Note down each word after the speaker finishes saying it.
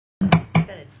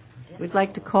We'd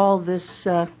like to call this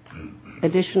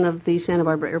edition of the Santa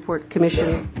Barbara Airport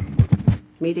Commission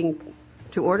meeting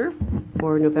to order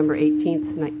for November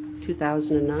 18th,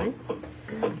 2009.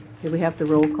 May we have the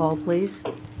roll call, please?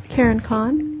 Karen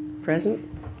Kahn. Present.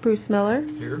 Bruce Miller.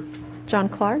 Here. John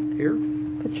Clark. Here.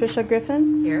 Patricia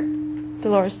Griffin. Here.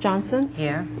 Dolores Johnson.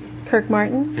 Here. Kirk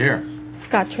Martin. Here.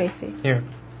 Scott Tracy. Here.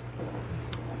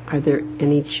 Are there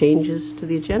any changes to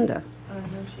the agenda? No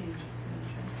changes.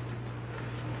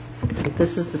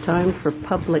 This is the time for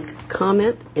public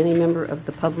comment. Any member of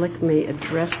the public may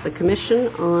address the commission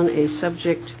on a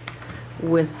subject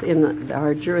within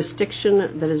our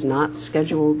jurisdiction that is not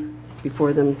scheduled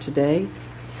before them today.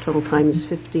 Total time is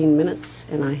 15 minutes,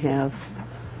 and I have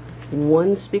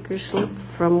one speaker slip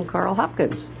from Carl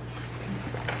Hopkins.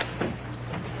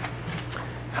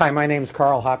 Hi, my name is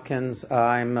Carl Hopkins.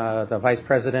 I'm the Vice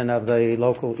President of the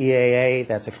local EAA,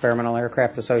 that's Experimental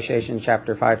Aircraft Association,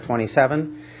 Chapter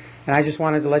 527. And I just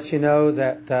wanted to let you know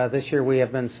that this year we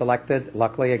have been selected,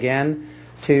 luckily again,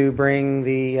 to bring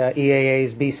the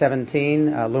EAA's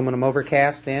B-17 aluminum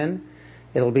overcast in.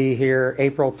 It'll be here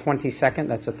April 22nd,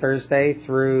 that's a Thursday,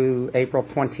 through April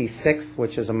 26th,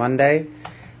 which is a Monday.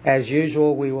 As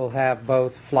usual, we will have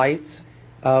both flights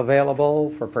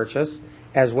available for purchase,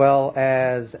 as well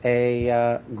as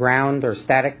a ground or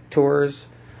static tours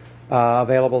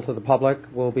available to the public.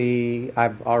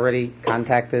 I've already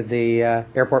contacted the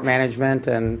airport management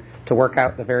and to work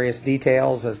out the various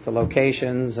details as to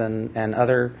locations and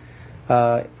other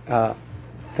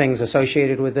things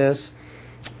associated with this.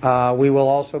 We will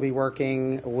also be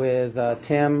working with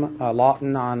Tim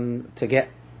Lawton to get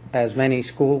as many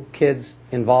school kids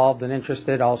involved and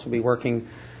interested. Also be working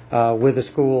with the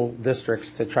school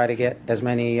districts to try to get as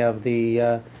many of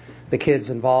the kids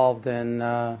involved in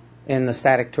the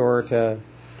static tour to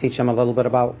teach them a little bit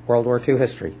about World War II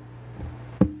history.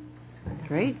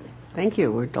 Great. Thank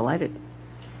you. We're delighted.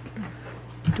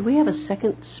 Do we have a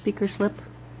second speaker slip?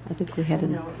 I think we had it.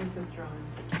 No, it was withdrawn.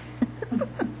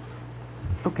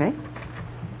 Okay.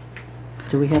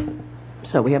 We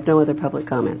have no other public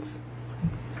comments.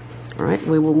 All right.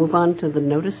 We will move on to the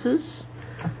notices.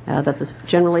 That the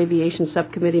General Aviation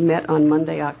Subcommittee met on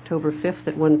Monday, October 5th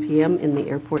at 1 p.m. in the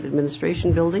Airport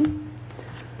Administration Building.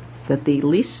 That the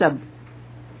Lease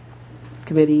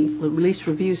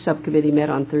Review Subcommittee met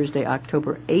on Thursday,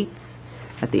 October 8th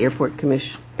at the Airport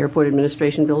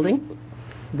Administration Building.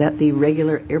 That the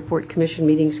regular Airport Commission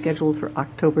meeting scheduled for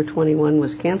October 21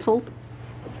 was canceled.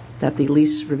 That the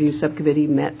Lease Review Subcommittee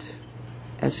met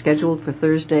as scheduled for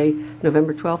Thursday,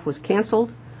 November 12th was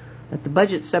canceled. That the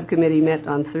Budget Subcommittee met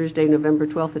on Thursday, November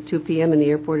 12th at 2 p.m. in the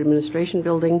Airport Administration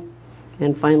Building.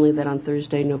 And finally, that on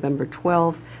Thursday, November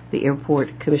 12th, the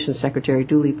Airport Commission Secretary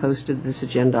duly posted this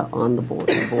agenda on the board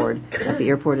at the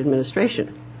Airport Administration.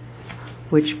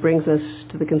 Which brings us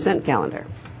to the consent calendar.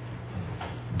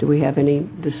 Do we have any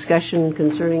discussion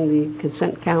concerning the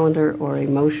consent calendar or a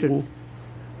motion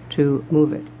to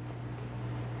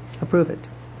approve it?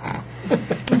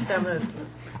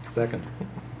 Second.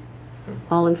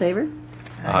 All in favor?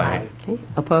 Aye. Okay.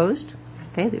 Opposed?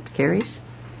 Okay, that carries.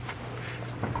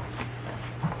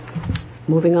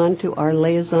 Moving on to our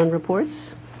liaison reports.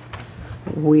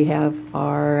 We have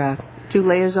our two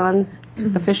liaison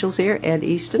officials here. Ed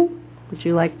Easton, would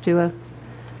you like to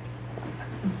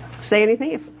say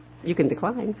anything? If you can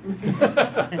decline.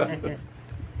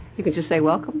 You can just say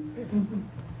welcome.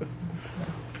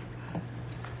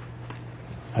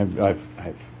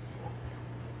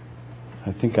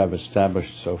 I think I've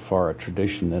established so far a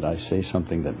tradition that I say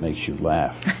something that makes you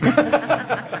laugh.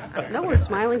 No, we're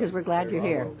smiling because we're glad you're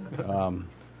here.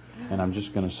 And I'm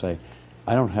just going to say,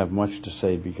 I don't have much to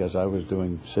say because I was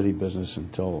doing city business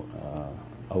until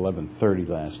 11:30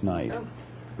 last night,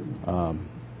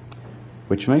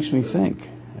 which makes me think,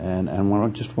 and I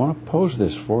just want to pose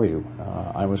this for you.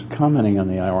 I was commenting on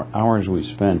the hours we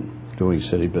spent doing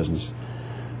city business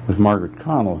with Margaret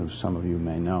Connell, who some of you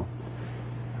may know,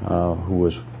 who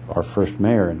was our first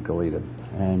mayor in Goleta,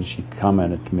 and she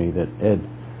commented to me that, Ed,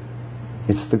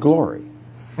 it's the glory.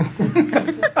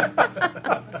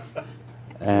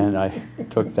 And I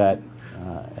took that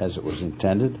as it was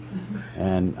intended,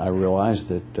 and I realized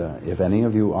that if any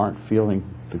of you aren't feeling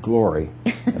the glory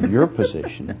of your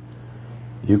position,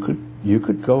 you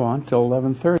could go on till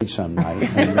 11:30 some night,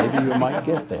 and maybe you might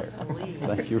get there.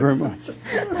 Thank you very much.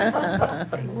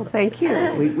 Well, thank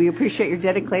you. We appreciate your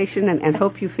dedication and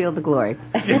hope you feel the glory.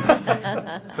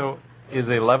 So is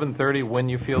 11:30 when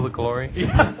you feel the glory?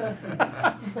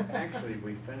 Actually,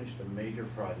 we finished a major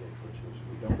project, which was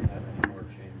we don't have any more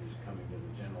changes coming to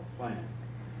the general plan.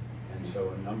 And so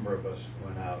a number of us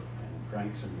went out and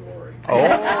drank some glory. Oh.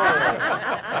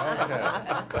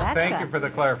 Thank you for the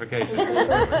clarification.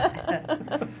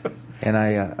 And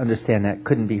I understand that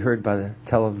couldn't be heard by the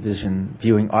television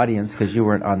viewing audience because you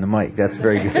weren't on the mic. That's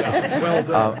very good. Well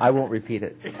done. I won't repeat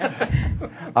it.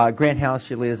 Grant House,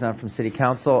 your liaison from City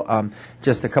Council.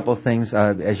 Just a couple of things.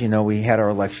 As you know, we had our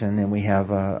election, and we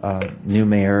have a new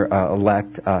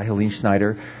mayor-elect, Helene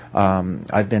Schneider.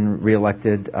 I've been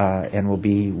reelected and will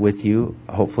be with you,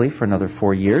 hopefully, for another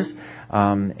 4 years.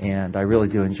 And I really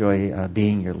do enjoy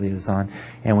being your liaison.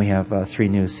 And we have 3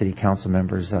 new city council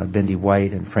members, Bindi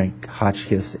White and Frank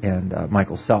Hotchkiss and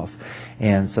Michael Self.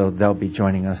 And so they'll be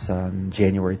joining us on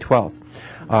January 12th.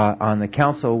 On the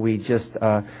council, we just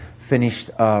finished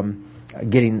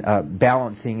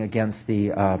balancing against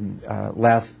the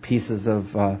last pieces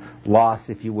of loss,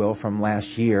 if you will, from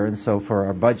last year. And so for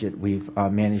our budget, we've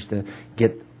managed to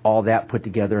get all that put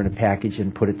together in a package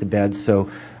and put it to bed.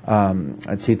 So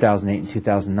 2008 and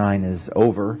 2009 is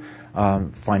over.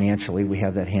 Financially, we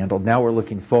have that handled. Now we're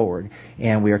looking forward,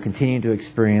 and we are continuing to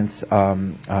experience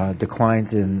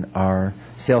declines in our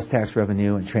sales tax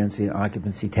revenue and transient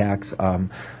occupancy tax.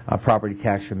 Property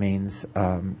tax remains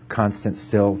constant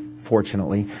still,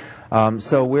 fortunately.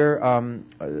 So we're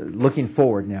looking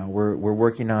forward now. We're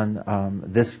working on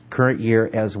this current year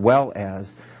as well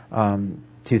as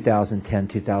 2010,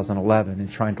 2011,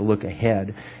 and trying to look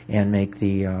ahead and make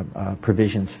the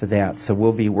provisions for that. So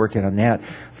we'll be working on that.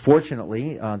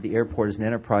 Fortunately, the airport is an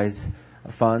enterprise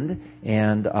fund,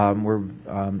 and we're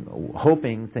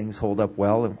hoping things hold up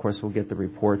well. And of course, we'll get the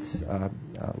reports,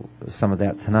 some of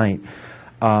that tonight.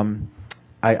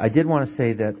 I did want to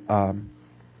say that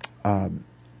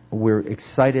we're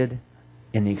excited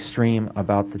in the extreme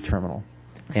about the terminal.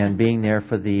 And being there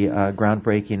for the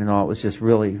groundbreaking and all, it was just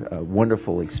really a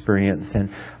wonderful experience. And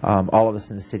all of us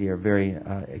in the city are very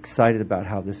excited about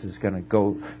how this is going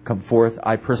to come forth.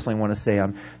 I personally want to say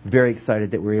I'm very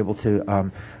excited that we're able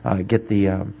to get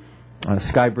the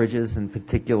sky bridges, in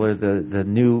particular the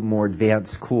new, more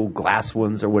advanced, cool glass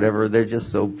ones or whatever. They're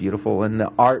just so beautiful, and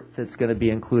the art that's going to be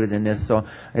included in this. So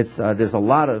it's there's a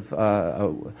lot of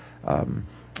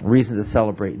reason to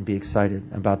celebrate and be excited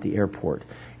about the airport,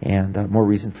 and more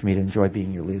reason for me to enjoy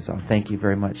being your liaison. Thank you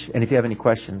very much. And if you have any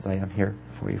questions, I am here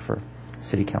for you for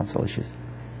city council issues.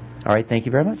 All right, thank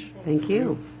you very much. Thank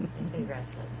you.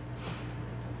 Congratulations.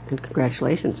 And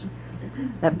congratulations.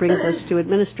 That brings us to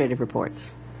administrative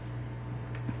reports.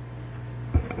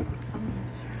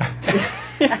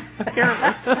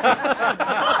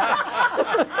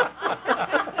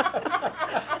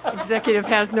 Executive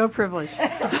has no privilege.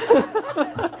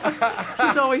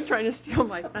 She's always trying to steal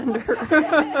my thunder.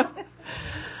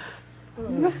 You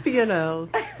must be in a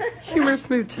humorous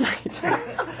mood tonight.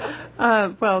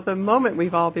 Well, the moment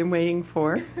we've all been waiting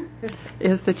for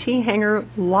is the T-Hanger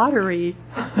Lottery.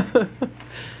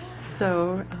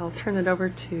 So I'll turn it over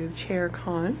to Chair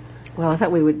Kahn. Well, I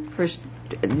thought we would first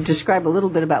describe a little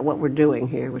bit about what we're doing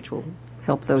here, which will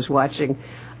help those watching.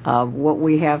 What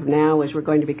we have now is we're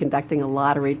going to be conducting a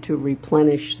lottery to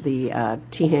replenish the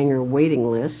T-Hanger waiting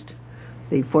list.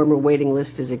 The former waiting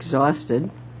list is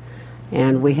exhausted,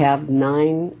 and we have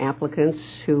 9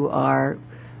 applicants who are,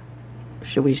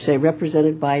 should we say,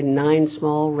 represented by 9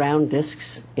 small round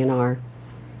discs in our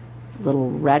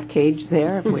little rat cage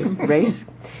there, if we race.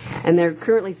 And there are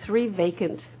currently 3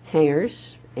 vacant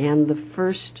hangars, and the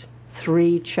first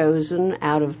 3 chosen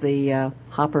out of the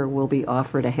hopper will be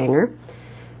offered a hangar.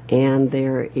 And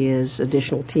there is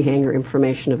additional T-Hanger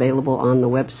information available on the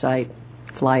website,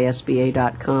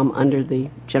 flysba.com, under the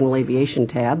General Aviation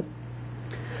tab.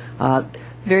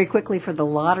 Very quickly, for the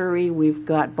lottery, we've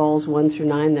got balls 1 through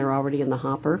 9. They're already in the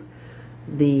hopper.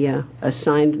 The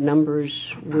assigned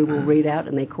numbers we will read out,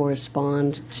 and they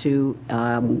correspond to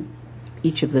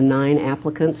each of the 9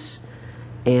 applicants.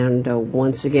 And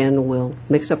once again, we'll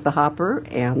mix up the hopper,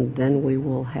 and then we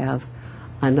will have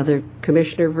another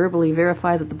commissioner verbally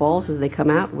verify that the balls, as they come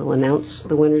out, will announce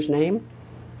the winner's name,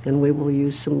 and we will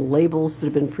use some labels that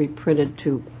have been pre-printed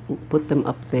to put them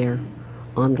up there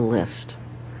on the list.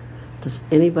 Does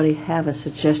anybody have a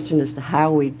suggestion as to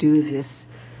how we do this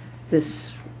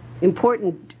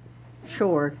important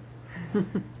chore?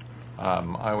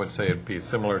 I would say it'd be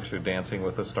similar to Dancing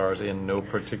with the Stars in no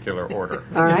particular order.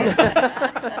 All right.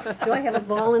 Do I have a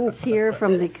volunteer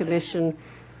from the commission?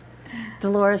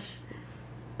 Dolores,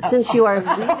 since you are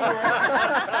leaving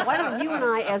us, why don't you and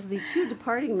I, as the 2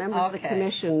 departing members of the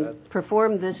commission,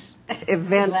 perform this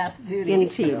event in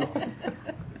team?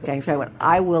 Okay, so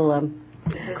I will...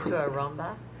 Is this to a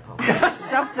rumba?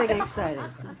 something exciting.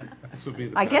 This would be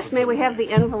the I guess may we have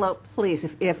the envelope, please?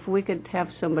 If we could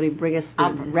have somebody bring us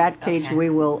the rat cage, we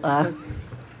will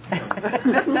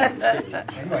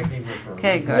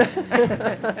Okay, good.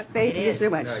 Thank you so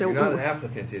much. No, So you're not an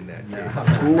applicant in that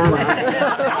case. No.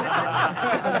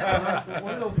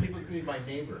 One of those people's going to be my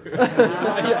neighbor.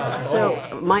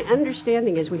 So my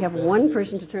understanding is we have one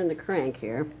person to turn the crank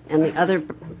here, and the other,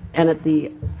 and at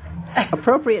the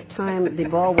appropriate time, the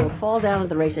ball will fall down at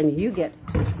the race, and you get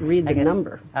to read the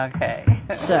number. Okay.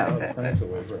 So,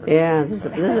 yeah, this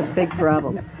is a big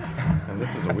problem. And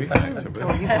this is a weeknight, too. All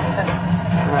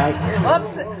right.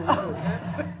 Whoops.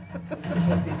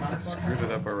 Screwed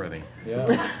it up already.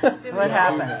 What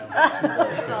happened?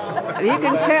 You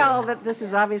can tell that this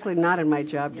is obviously not in my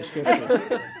job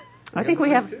description. I think we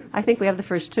have the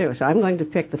first two, so I'm going to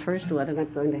pick the first one, and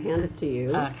I'm going to hand it to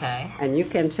you. Okay. And you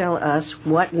can tell us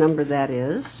what number that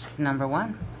is. It's number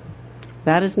 1.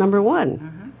 That is number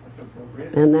 1.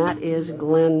 And that is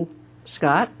Glenn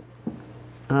Scott.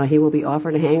 He will be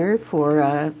offered a hanger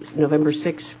for November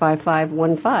 6,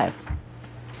 5515.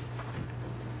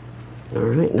 All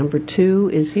right, number 2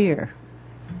 is here.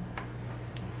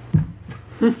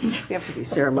 You have to be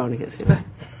ceremonious here.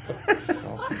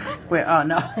 Where? Oh,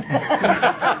 no.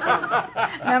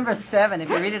 Number 7. If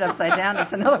you read it upside down,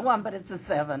 it's another 1, but it's a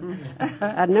 7.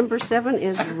 Number 7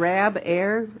 is Rab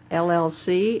Air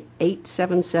LLC,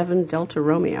 877 Delta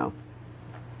Romeo.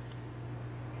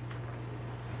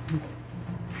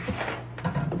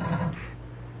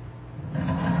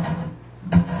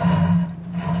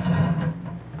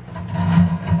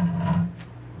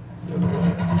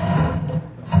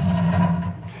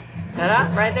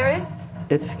 Ta-da, right there it is.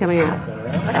 It's coming out.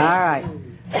 All right.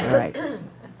 All right.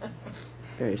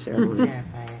 Very ceremonious.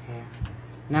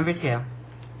 Number 2.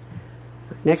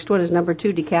 Next one is number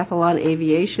 2, Decathlon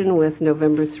Aviation with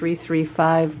November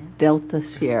 335 Delta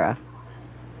Sierra.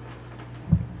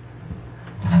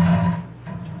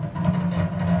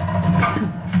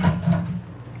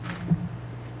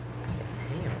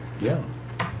 Yeah.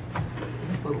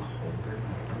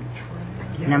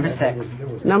 Number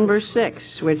 6. Number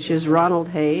 6, which is Ronald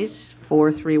Hayes,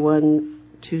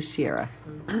 4312 Sierra.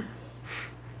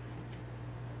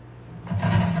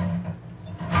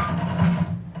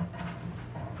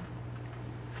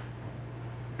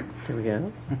 Here we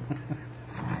go.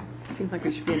 Seems like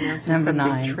we should be announcing Number some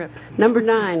 9. big trip. Number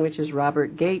 9, which is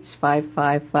Robert Gates,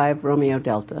 555 Romeo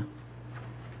Delta.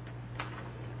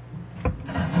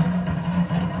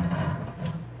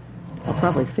 I'll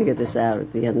probably figure this out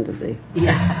at the end of the...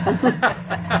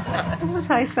 Yeah. This is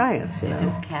high science, you know.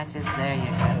 Just catches. There you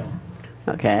go.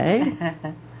 Okay.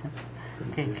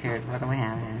 Okay, Kurt, what do we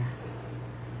have here?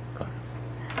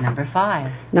 Number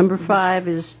 5. Number 5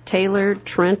 is Taylor,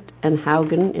 Trent, and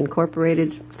Haugen,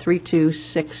 Incorporated,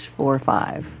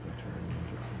 32645.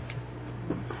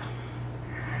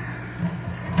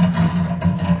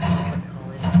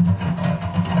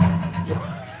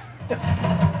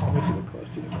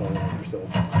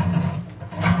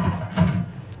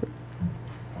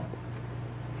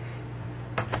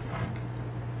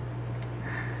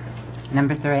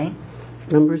 Number 3.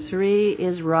 Number 3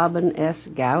 is Robin S.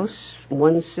 Gauss,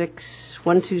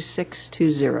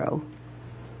 12620.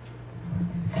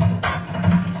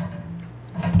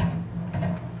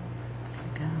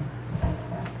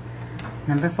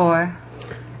 Number 4.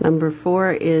 Number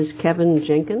 4 is Kevin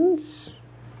Jenkins,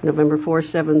 November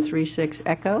 4736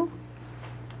 Echo.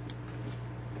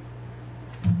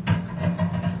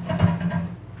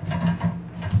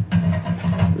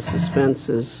 The suspense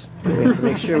is, we have to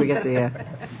make sure we get the...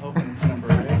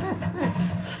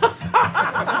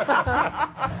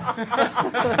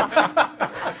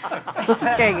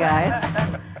 Okay,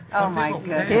 guys. Oh, my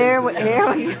goodness. Here we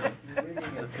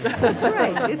That's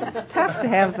right. It's tough to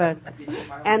have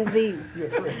and the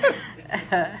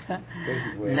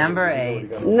Number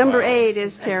 8. number 8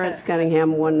 is Terrence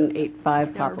Cunningham, 185 Now, a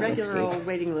Poplar regular Street. old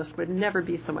waiting list would never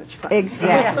be so much fun.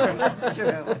 Exactly. That's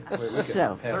true.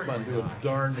 So, Have fun doing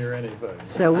darn near anything.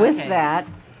 so with Okay. that,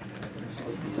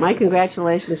 my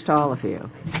congratulations to all of you.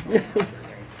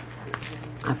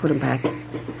 I put them back.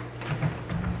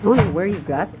 I wonder where you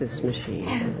got this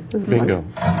machine. Bingo.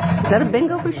 Is that a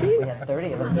bingo machine? We have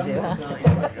 30 of them to do, huh?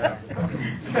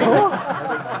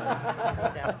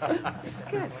 It's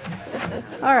good.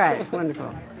 All right,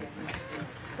 wonderful.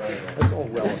 That's all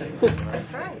relative.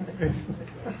 That's right.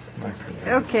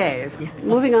 Okay,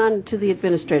 moving on to the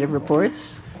administrative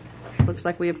reports. Looks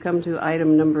like we have come to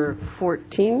item number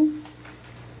 14,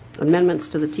 amendments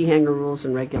to the T-Hanger rules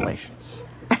and regulations.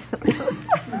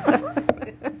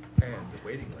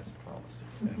 Waiting list policy.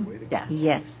 And waiting. Yeah.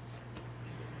 Yes.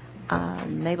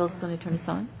 Mabel's going to turn us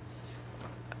on.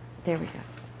 There we go.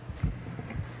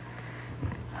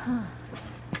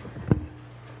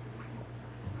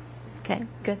 Okay,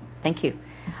 good. Thank you.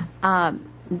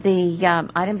 The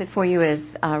item before you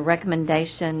is a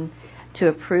recommendation to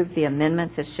approve the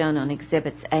amendments as shown on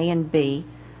Exhibits A and B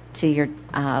to your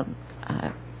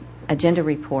agenda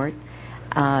report.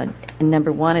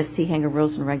 Number 1 is T-Hanger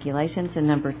Rules and Regulations, and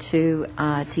number 2,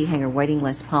 T-Hanger Waiting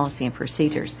List Policy and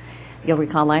Procedures. You'll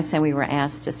recall last time we were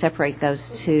asked to separate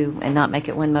those two and not make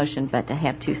it one motion, but to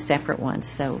have two separate ones.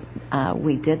 So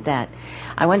we did that.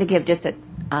 I want to give just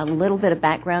a little bit of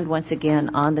background once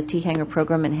again on the T-Hanger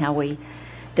program and how we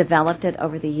developed it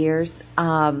over the years.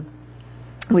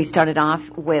 We started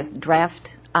off with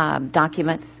draft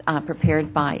documents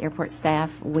prepared by airport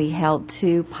staff. We held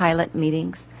 2 pilot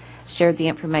meetings, shared the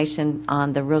information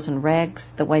on the rules and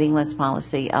regs, the waiting list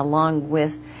policy, along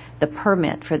with the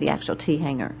permit for the actual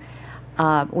T-Hanger.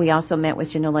 We also met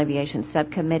with General Aviation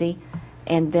Subcommittee,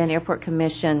 and then Airport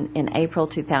Commission in April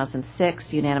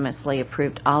 2006 unanimously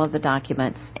approved all of the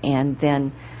documents, and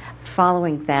then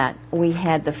following that, we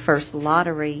had the first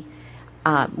lottery.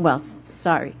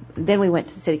 Then we went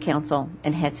to City Council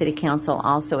and had City Council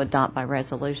also adopt by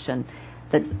resolution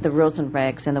the rules and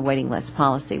regs and the waiting list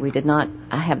policy. We did not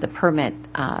have the permit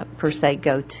per se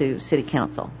go to City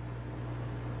Council.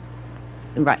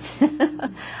 Right.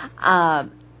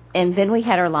 And then we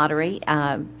had our lottery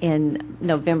in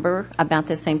November, about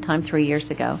the same time 3 years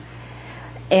ago.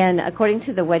 And according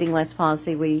to the waiting list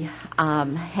policy, we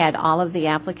had all of the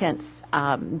applicants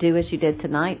do as you did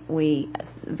tonight. We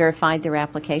verified their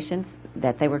applications,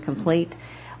 that they were complete.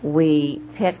 We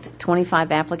picked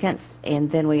 25 applicants, and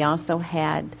then we also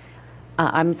had,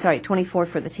 24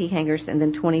 for the T-hangers and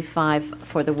then 25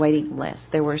 for the waiting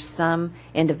list. There were some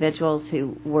individuals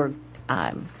who were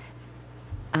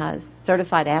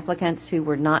certified applicants who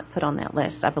were not put on that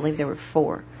list. I believe there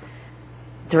were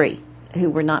 3 who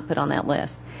were not put on that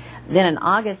list. Then in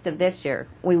August of this year,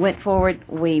 we went forward,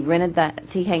 we rented the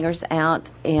T-hangers out,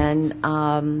 and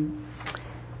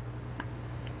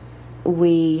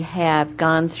we have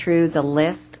gone through the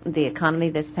list. The economy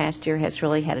this past year has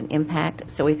really had an impact,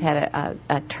 so we've had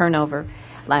a turnover.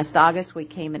 Last August, we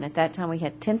came in. At that time, we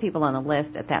had 10 people on the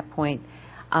list at that point.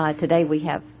 Today, we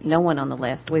have no one on the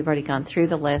list. We've already gone through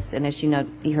the list, and as you know,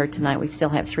 you heard tonight, we still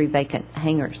have 3 vacant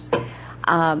hangars.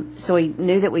 So we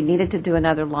knew that we needed to do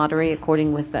another lottery in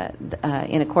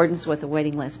accordance with the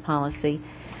waiting list policy.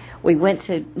 We went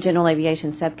to General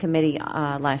Aviation Subcommittee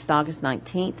last August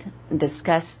 19th,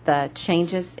 discussed the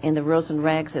changes in the rules and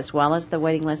regs as well as the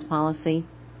waiting list policy,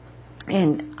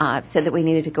 and said that we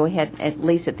needed to go ahead, at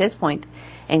least at this point,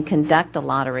 and conduct the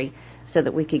lottery so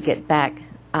that we could get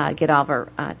all of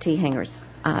our T-hangers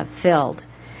filled.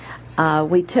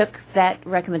 We took that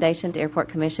recommendation to Airport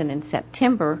Commission in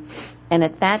September, and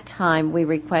at that time we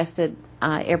requested,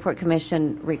 Airport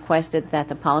Commission requested that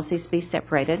the policies be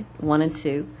separated, 1 and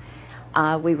 2.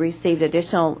 We received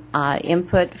additional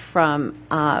input from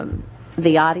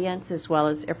the audience as well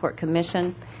as Airport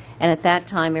Commission, and at that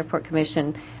time Airport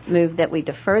Commission moved that we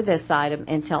defer this item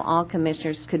until all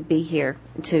commissioners could be here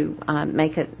to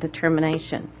make a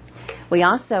determination. We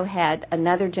also had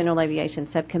another General Aviation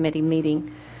Subcommittee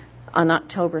meeting on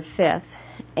October 5th,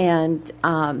 and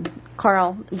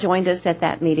Carl joined us at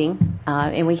that meeting,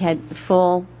 and we had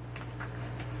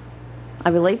I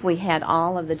believe we had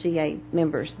all of the GA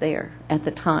members there at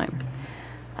the time.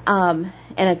 And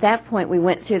at that point, we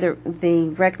went through the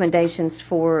recommendations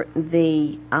for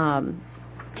the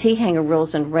T-hanger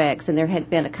rules and regs, and there had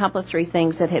been a couple of 3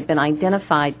 things that had been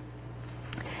identified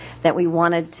that we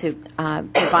wanted to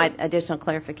provide additional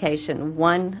clarification,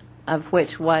 one of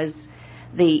which was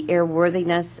the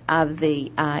airworthiness of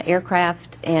the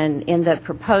aircraft. And in the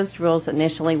proposed rules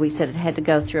initially, we said it had to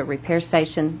go through a repair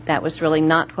station. That was really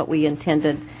not what we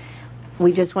intended.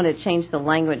 We just wanted to change the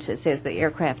language that says the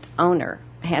aircraft owner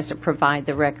has to provide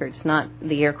the records, not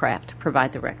the aircraft to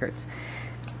provide the records.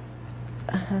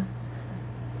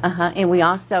 And we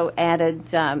also added,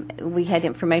 we had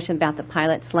information about the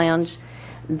pilot's lounge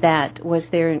that was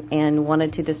there and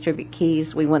wanted to distribute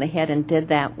keys. We went ahead and did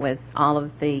that with all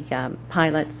of the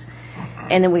pilots.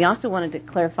 And then we also wanted to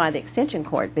clarify the extension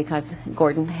cord because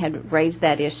Gordon had raised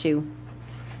that issue.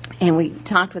 And we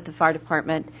talked with the fire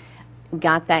department,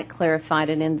 got that clarified,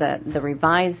 and in the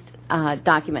revised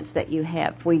documents that you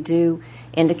have, we do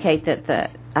indicate that the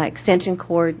extension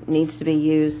cord needs to be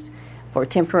used for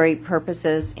temporary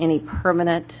purposes. Any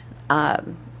permanent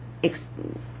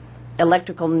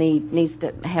electrical need needs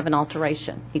to have an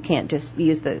alteration. You can't just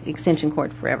use the extension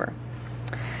cord forever.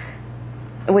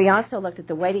 We also looked at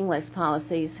the waiting list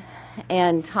policies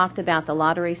and talked about the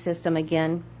lottery system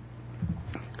again.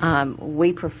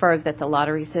 We prefer that the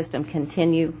lottery system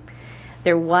continue.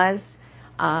 There was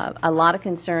a lot of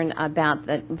concern about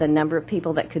the number of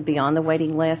people that could be on the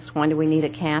waiting list. Why do we need a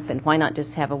cap, and why not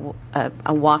just have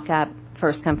a walk-up,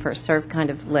 first-come, first-served kind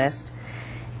of list?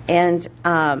 And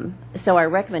so our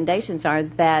recommendations are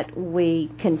that we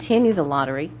continue the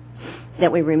lottery,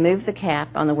 that we remove the cap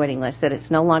on the waiting list, that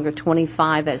it's no longer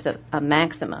 25 as a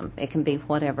maximum. It can be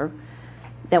whatever.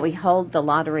 That we hold the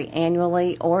lottery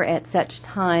annually or at such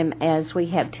time as we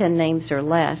have 10 names or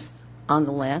less on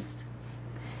the list.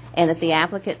 And that the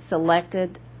applicants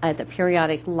selected at the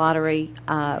periodic lottery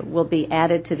will be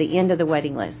added to the end of the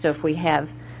waiting list. So if we have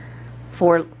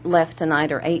 4 left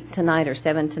tonight, or 8 tonight, or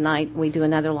 7 tonight, we do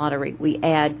another lottery.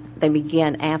 They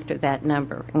begin after that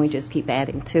number, and we just keep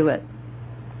adding to it.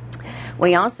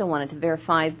 We also wanted to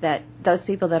verify that those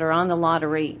people that are on the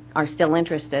lottery are still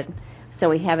interested. So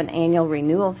we have an annual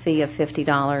renewal fee of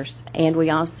 $50, and we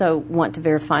also want to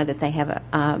verify that they have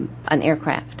an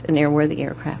aircraft, an airworthy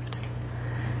aircraft.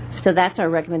 So that's our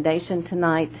recommendation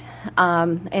tonight.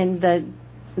 And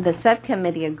the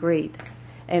subcommittee agreed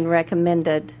and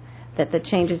recommended that the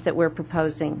changes that we're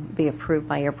proposing be approved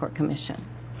by Airport Commission.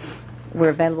 We're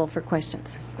available for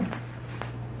questions.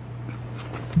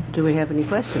 Do we have any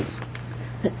questions?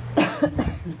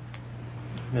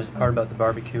 There's the part about the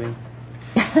barbecuing.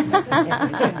 I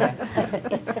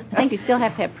think you still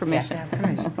have to have permission.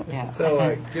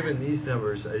 So, given these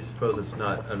numbers, I suppose it's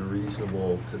not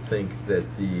unreasonable to think that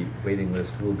the waiting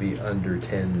list will be under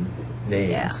 10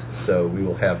 names. Yeah. So we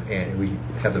will have we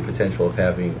have the potential of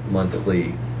having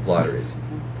monthly lotteries.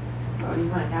 Oh, you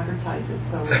might advertise it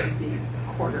so it would be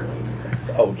quarterly.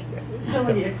 Okay. Until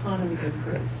the economy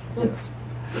improves.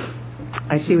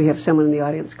 I see we have someone in the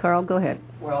audience. Carl, go ahead.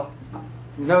 Well,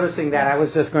 noticing that, I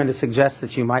was just going to suggest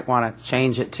that you might want to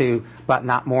change it to, but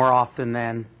not more often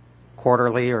than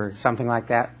quarterly or something like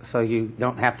that, so you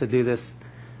don't have to do this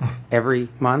every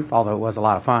month, although it was a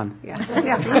lot of fun.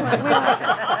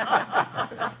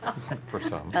 For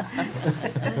some.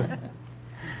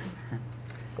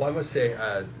 Well, I must say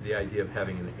the idea of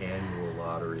having an annual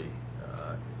lottery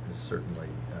has certainly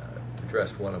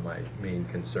addressed one of my main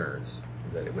concerns,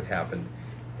 that it would happen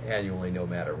annually no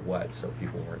matter what, so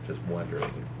people weren't just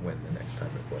wondering when the next time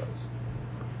it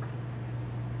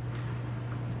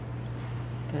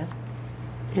was.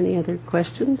 Any other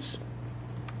questions?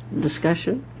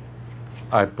 Discussion?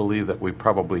 I believe that we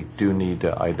probably do need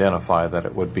to identify that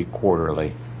it would be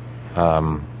quarterly.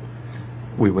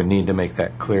 We would need to make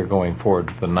that clear going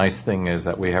forward. The nice thing is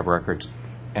that we have records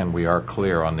and we are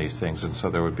clear on these things, and so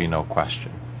there would be no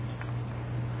question.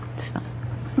 So,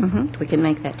 we can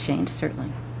make that change,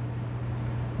 certainly.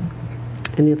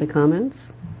 Any other comments?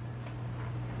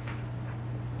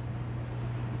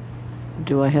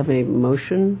 Do I have a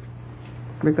motion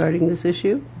regarding this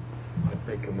issue? I'd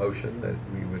make a motion that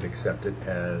we would accept it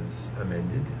as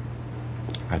amended.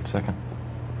 I'd second.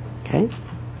 Okay.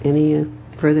 Any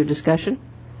further discussion?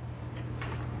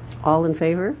 All in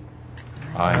favor?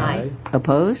 Aye.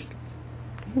 Opposed?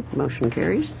 Motion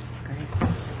carries.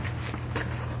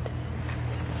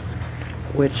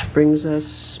 Which brings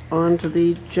us on to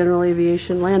the general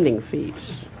aviation landing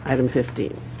fees, item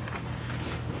 15.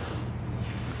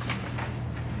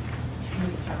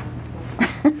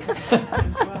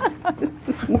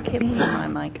 Give me my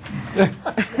mic.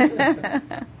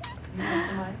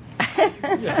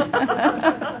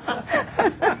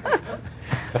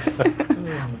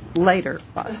 Later,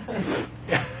 boss.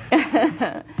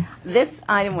 This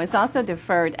item was also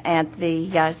deferred at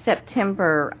the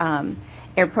September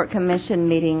Airport Commission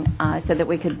meeting so that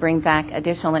we could bring back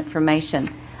additional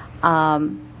information.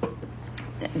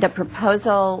 The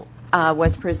proposal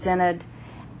was presented,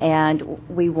 and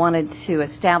we wanted to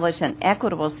establish an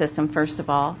equitable system, first of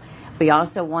all. We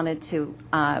also wanted to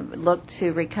look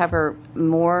to recover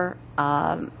more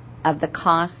of the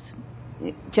cost,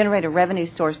 generate a revenue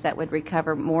source that would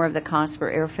recover more of the cost for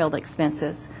airfield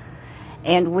expenses.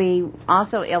 And we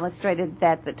also illustrated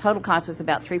that the total cost was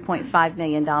about $3.5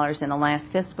 million in the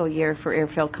last fiscal year for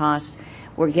airfield costs.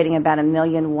 We're getting about $1.1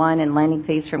 million in landing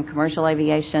fees from commercial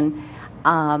aviation.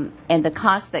 And the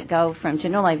costs that go from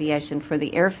general aviation for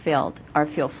the airfield are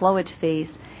fuel flowage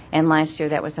fees, and last year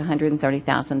that was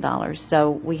 $130,000.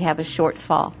 So we have a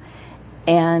shortfall.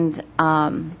 And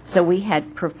so we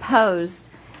had proposed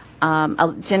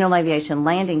a general aviation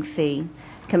landing fee.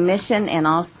 Commission and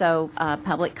also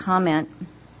public comment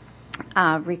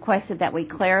requested that we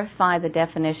clarify the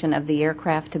definition of the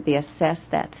aircraft to be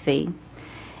assessed that fee,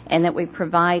 and that we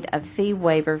provide a fee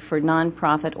waiver for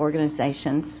nonprofit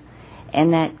organizations.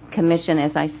 And that commission,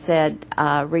 as I said,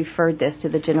 referred this to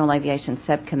the General Aviation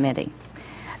Subcommittee.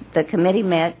 The committee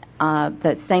met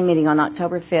the same meeting on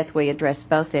October 5th. We addressed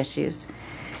both issues.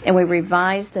 And we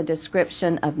revised the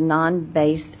description of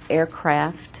non-based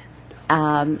aircraft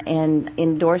and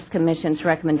endorsed Commission's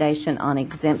recommendation on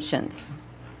exemptions.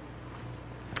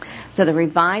 So the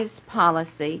revised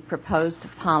policy, proposed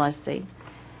policy,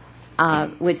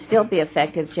 would still be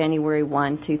effective January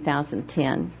 1,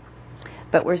 2010.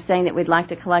 But we're saying that we'd like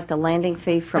to collect a landing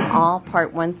fee from all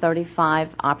Part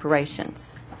 135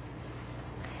 operations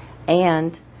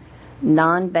and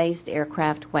non-based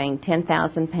aircraft weighing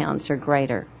 10,000 pounds or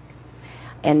greater.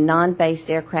 And non-based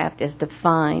aircraft is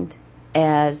defined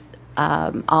as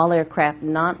all aircraft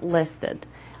not listed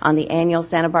on the annual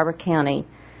Santa Barbara County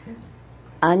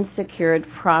Unsecured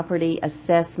Property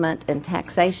Assessment and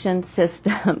Taxation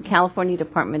System, California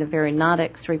Department of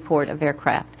Aeronautics report of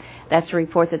aircraft. That's a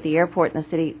report that the airport and the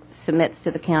city submits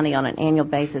to the county on an annual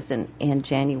basis in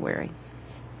January.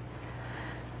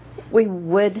 We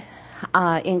would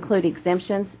include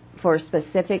exemptions for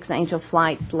specifics, Angel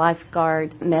Flights,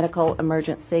 lifeguard, medical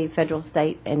emergency, federal,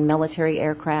 state, and military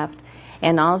aircraft,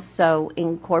 and also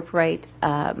incorporate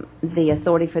the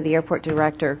authority for the airport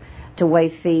director to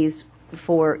waive fees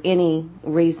for any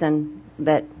reason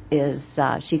that is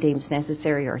she deems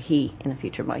necessary, or he in the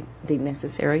future might deem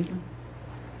necessary.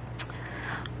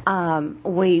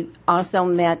 We also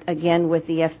met again with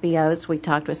the FBOs. We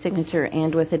talked with Signature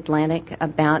and with Atlantic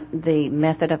about the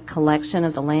method of collection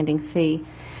of the landing fee.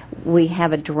 We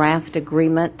have a draft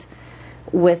agreement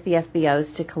with the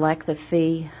FBOs to collect the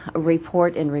fee,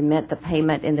 report and remit the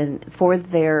payment, and then for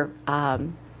their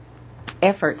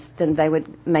efforts, then they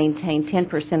would maintain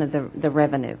 10% of the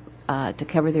revenue to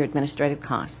cover their administrative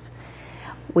costs.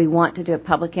 We want to do a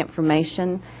public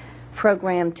information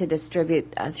program to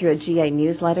distribute through a GA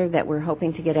newsletter that we're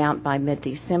hoping to get out by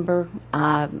mid-December.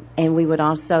 And we would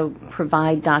also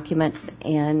provide documents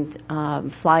and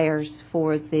flyers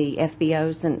for the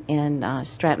FBOs and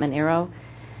Stratman Aero.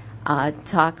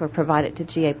 Talk or provide it to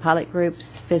GA pilot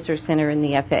groups, Visitor Center, and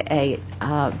the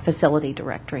FAA facility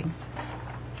directory.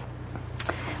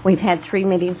 We've had 3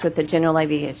 meetings with the General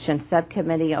Aviation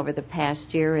Subcommittee over the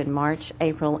past year in March,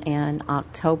 April, and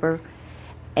October.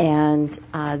 And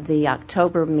the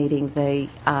October meeting, the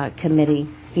committee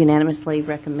unanimously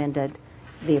recommended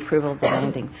the approval of the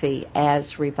landing fee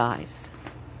as revised.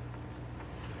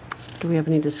 Do we have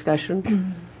any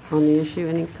discussion on the issue?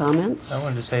 Any comments? I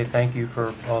wanted to say thank you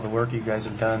for all the work you guys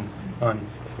have done on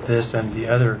this and the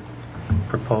other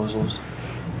proposals,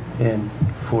 and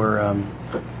for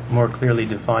more clearly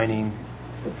defining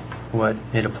what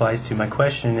it applies to. My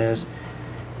question is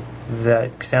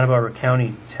that Santa Barbara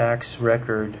County tax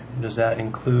record, does that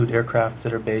include aircraft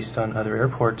that are based on other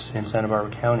airports in Santa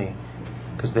Barbara County?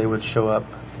 Because they would show up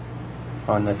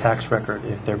on the tax record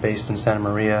if they're based in Santa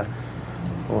Maria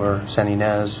or San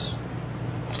Ynez.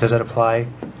 Does that apply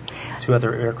to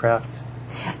other aircraft?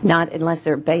 Not unless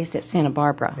they're based at Santa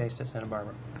Barbara. Based at Santa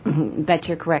Barbara. But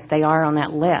you're correct. They are on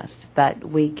that list, but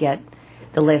we get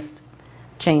the list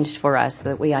changed for us so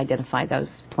that we identify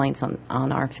those planes on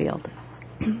our field.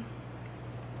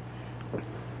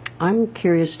 I'm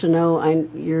curious to know,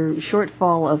 your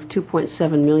shortfall of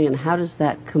 $2.7 million, how does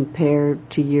that compare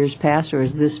to years past, or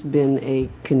has this been a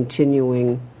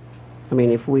continuing, I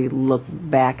mean, if we look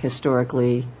back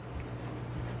historically,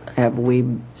 have we,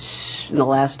 in the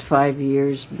last 5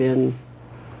 years, been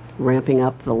ramping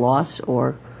up the loss,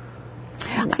 or?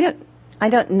 I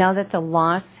don't know that the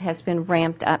loss has been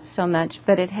ramped up so much,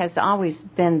 but it has always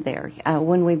been there.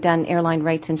 When we've done airline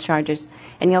rates and charges,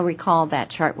 and you'll recall that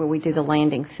chart where we do the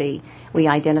landing fee, we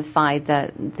identify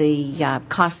the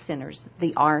cost centers,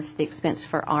 the ARF, the expense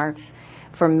for ARF,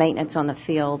 for maintenance on the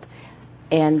field,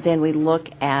 and then we look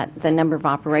at the number of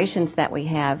operations that we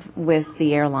have with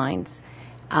the airlines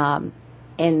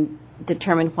and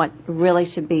determine what really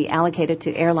should be allocated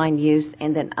to airline use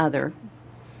and then other.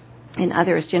 And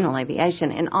other is general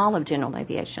aviation, and all of general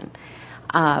aviation.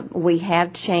 We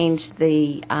have changed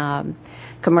the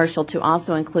commercial to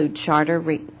also include charter.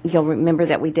 You'll remember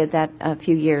that we did that a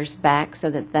few years back so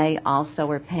that they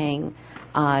also are paying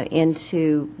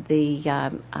into the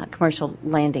commercial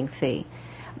landing fee.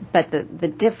 But the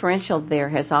differential there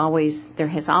has always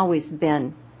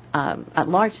been a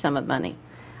large sum of money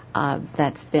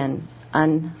that's been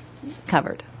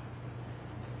uncovered.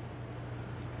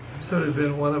 So it had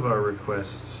been one of our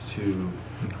requests to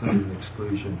include an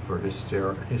exclusion for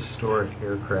historic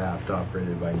aircraft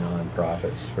operated by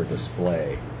nonprofits for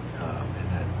display,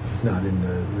 and that is not in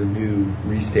the new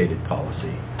restated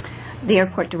policy. The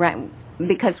airport direct,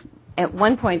 because at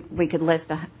one point we could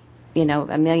list a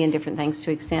million different things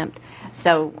to exempt.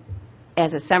 So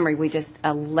as a summary, we just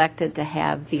elected to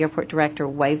have the airport director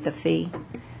waive the fee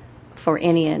for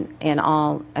any and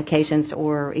all occasions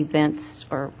or events,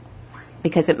 or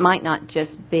because it might not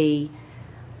just be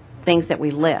things that we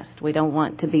list. We don't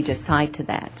want to be just tied to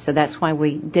that. So that's why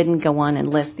we didn't go on and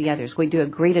list the others. We do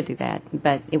agree to do that,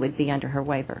 but it would be under her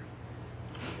waiver.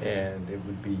 And it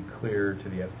would be clear to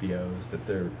the FBOs that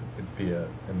there would be a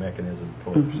mechanism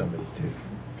for somebody to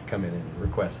come in and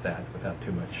request that without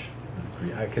too much.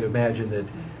 I could imagine that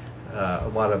a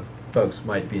lot of folks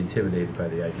might be intimidated by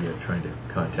the idea of trying to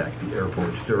contact the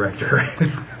airport's director.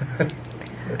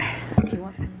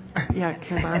 Yeah,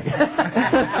 Karen.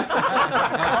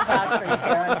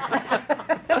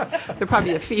 There'll probably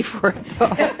be a fee for it,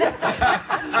 though.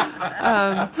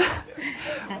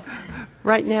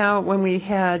 Right now, when we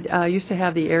had used to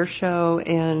have the air show,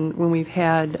 and when we've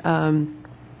had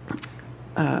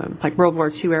like World War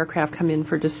II aircraft come in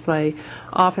for display,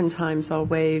 oftentimes I'll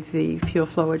waive the fuel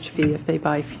flowage fee if they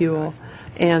buy fuel.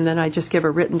 And then I just give a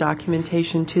written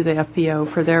documentation to the FBO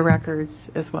for their records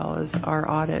as well as our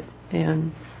audit.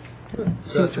 And So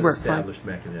seems that's to an work fine. established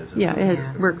mechanism. Yeah,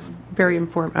 it works very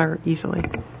easily.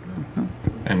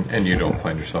 And you don't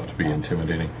find yourself to be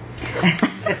intimidating?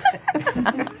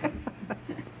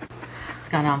 It's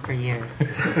gone on for years.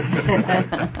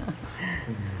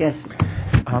 Yes.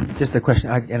 Just a question,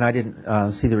 and I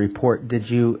didn't see the report. Did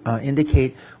you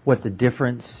indicate what the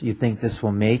difference you think this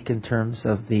will make in terms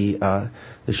of the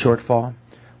shortfall?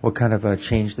 What kind of a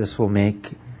change this will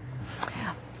make?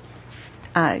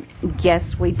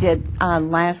 Yes, we did.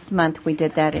 Last month we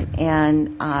did that,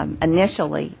 and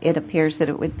initially it appears that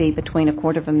it would be between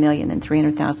 $250,000 and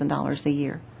 $300,000 a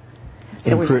year.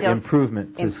 So we're still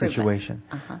Improvement to the situation.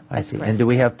 I That's see. correct. And do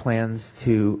we have plans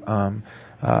to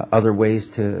other ways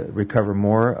to recover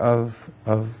more of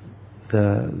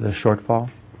the shortfall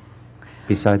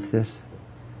besides this?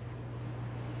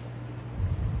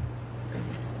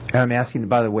 And I'm asking,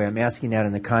 by the way, I'm asking that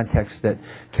in the context that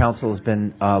council has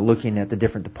been looking at the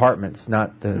different departments,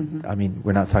 not the, I mean,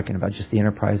 we're not talking about just the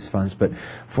enterprise funds, but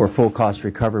for full cost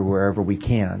recovery wherever we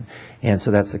can. And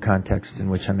so that's the context in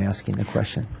which I'm asking the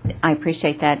question. I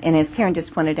appreciate that. And as Karen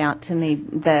just pointed out to me,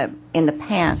 in the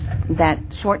past, that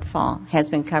shortfall has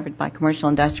been covered by commercial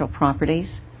industrial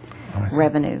properties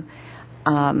revenue.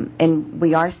 And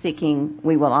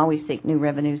we will always seek new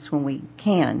revenues when we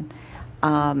can.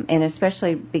 And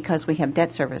especially because we have debt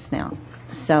service now.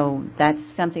 So that's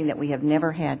something that we have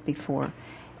never had before,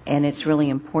 and it's really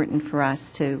important for us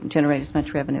to generate as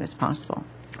much revenue as possible.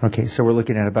 Okay, so we're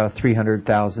looking at about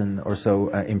 300,000 or so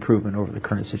improvement over the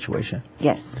current situation.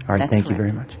 Yes. All right, that's thank you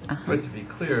correct. very much. But to be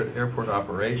clear, airport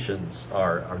operations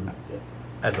are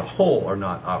as a whole, are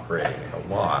not operating at a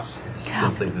loss. It's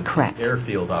simply that Correct. the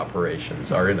airfield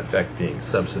operations are in effect being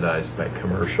subsidized by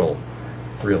commercial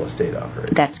real estate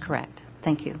operations. That's correct.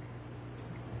 Thank you.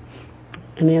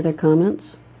 Any other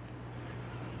comments?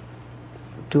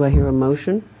 Do I hear a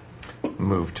motion?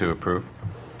 Move to approve.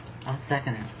 I'll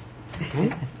second it.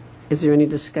 Is there any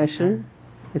discussion?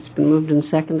 It's been moved and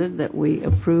seconded that we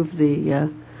approve the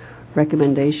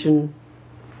recommendation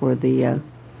for the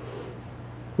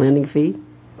landing fee.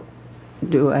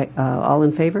 All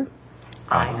in favor?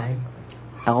 Aye.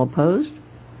 All opposed?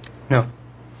 No.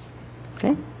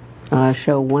 Okay.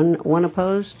 Show one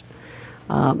opposed.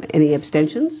 Any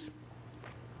abstentions?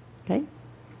 Okay.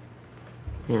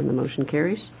 And the motion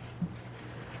carries.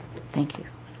 Thank you.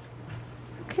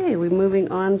 Okay, we're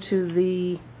moving on to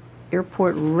the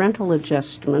airport rental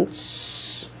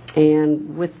adjustments.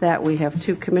 And with that, we have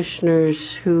two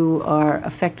commissioners who are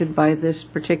affected by this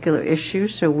particular issue,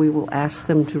 so we will ask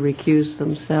them to recuse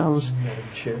themselves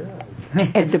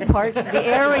and depart the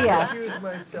area.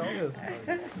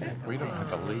 We don't have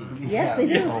to leave. Yes, they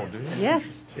do. Oh, do you?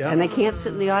 Yes, and they can't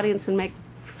sit in the audience and make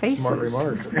faces. Smart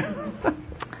remarks.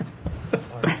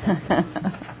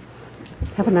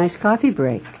 Have a nice coffee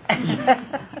break.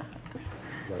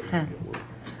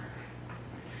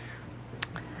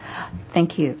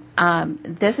 Thank you.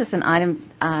 This is an item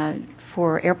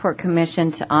for Airport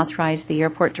Commission to authorize the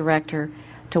airport director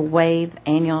to waive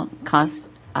annual cost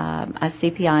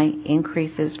CPI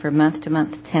increases for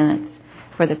month-to-month tenants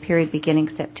for the period beginning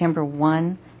September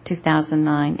 1,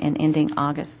 2009 and ending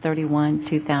August 31,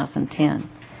 2010.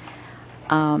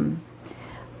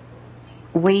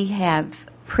 We have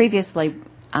previously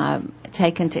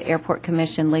taken to Airport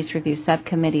Commission Lease Review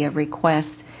Subcommittee a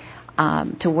request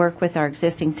to work with our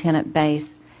existing tenant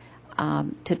base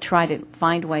to try to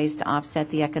find ways to offset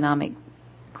the economic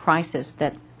crisis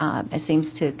that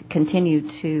seems to continue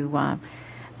to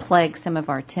plague some of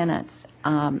our tenants.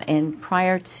 And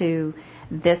prior to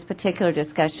this particular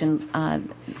discussion,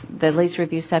 the Lease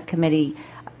Review Subcommittee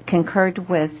concurred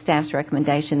with staff's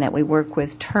recommendation that we work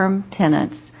with term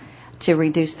tenants to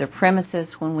reduce their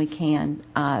premises when we can,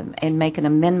 and make an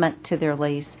amendment to their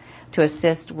lease to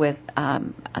assist with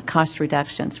cost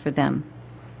reductions for them.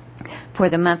 For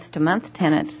the month-to-month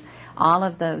tenants, all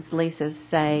of those leases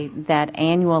say that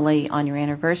annually on your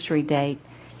anniversary date,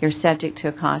 you're subject to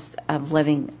a cost of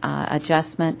living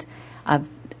adjustment of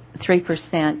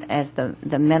 3% as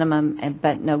the minimum,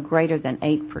 but no greater than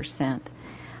 8%.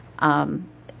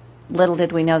 Little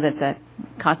did we know that the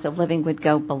cost of living would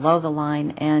go below the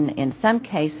line, and in some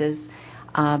cases,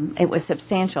 it was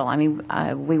substantial. I mean,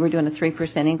 we were doing a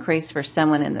 3% increase for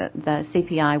someone, and the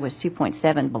CPI was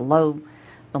 2.7 below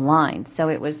the line. So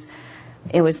it was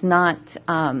not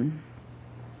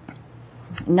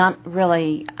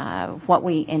really what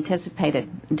we anticipated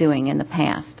doing in the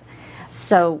past.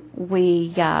 So we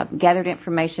gathered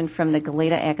information from the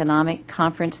Goleta Economic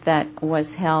Conference that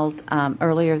was held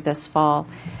earlier this fall.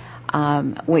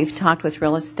 We've talked with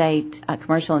real estate,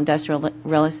 commercial industrial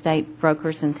real estate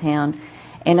brokers in town,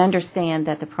 and understand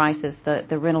that the prices,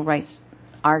 the rental rates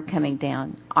are coming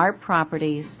down. Our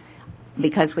properties,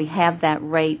 because we have that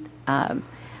rate,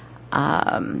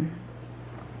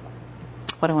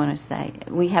 what do I want to say?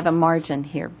 We have a margin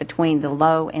here between the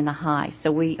low and the high.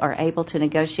 So we are able to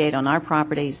negotiate on our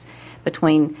properties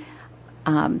between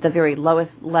the very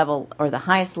lowest level or the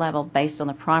highest level based on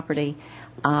the property,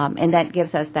 and that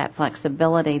gives us that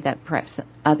flexibility that perhaps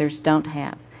others don't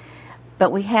have.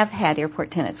 But we have had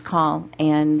airport tenants call,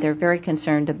 and they're very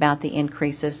concerned about the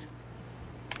increases,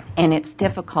 and it's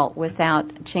difficult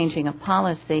without changing a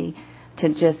policy to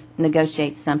just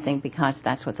negotiate something because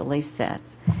that's what the lease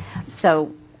says.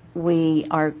 So we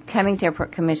are coming to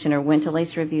Airport Commissioner Winter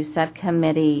Lease Review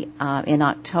Subcommittee in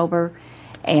October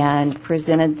and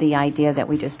presented the idea that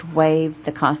we just waive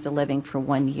the cost of living for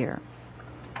 1 year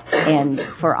and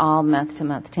for all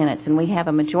month-to-month tenants. And we have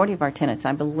a majority of our tenants,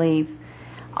 I believe,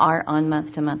 are on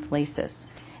month-to-month leases.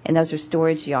 And those are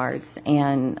storage yards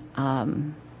and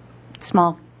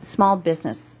small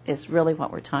business is really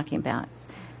what we're talking about.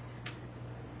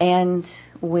 And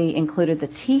we included the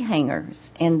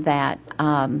T-hangers in that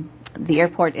the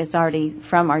airport is already,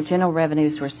 from our general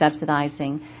revenues, we're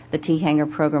subsidizing the T-hanger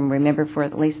program, remember, for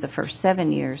at least the first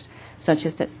 7 years. So it's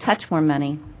just a touch more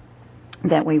money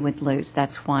that we would lose.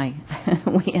 That's why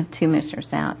we have 2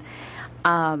 commissioners out.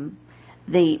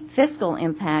 The fiscal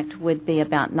impact would be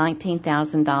about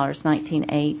 $19,000,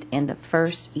 $19,800 in the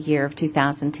first year of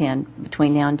 2010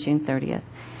 between now and June 30th.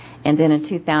 And then in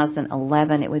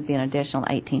 2011, it would be an additional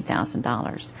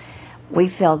 $18,000. We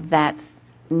feel that's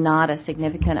not a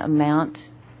significant amount,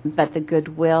 but the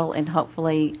goodwill and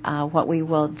hopefully what we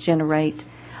will generate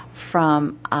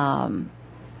from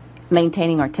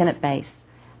maintaining our tenant base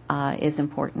is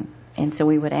important. And so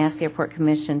we would ask the Airport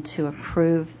Commission to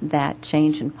approve that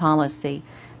change in policy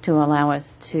to allow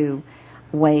us to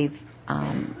waive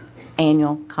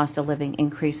annual cost of living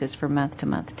increases for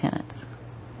month-to-month tenants.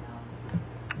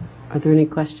 Are there any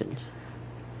questions?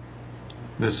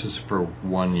 This is for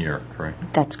 1 year,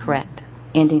 correct? That's correct.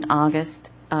 Ending August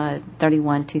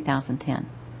 31, 2010.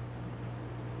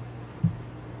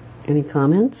 Any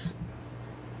comments?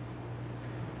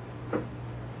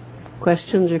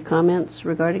 Questions or comments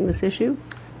regarding this issue?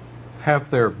 Have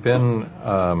there been,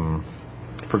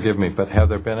 forgive me, but have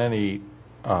there been any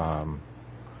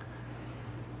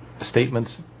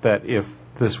statements that if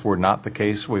this were not the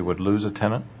case, we would lose a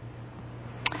tenant?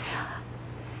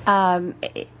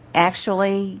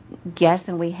 Actually, yes,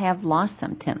 and we have lost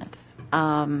some tenants.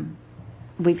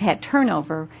 We've had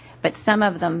turnover, but some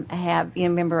of them have, you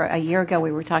remember a year ago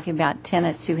we were talking about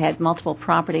tenants who had multiple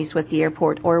properties with the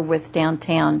airport or with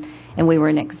downtown, and we were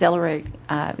an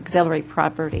auxiliary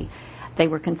property. They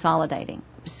were consolidating.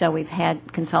 So we've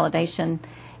had consolidation,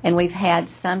 and we've had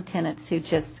some tenants who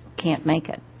just can't make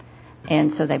it,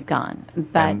 and so they've gone.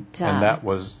 But and that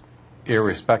was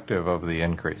irrespective of the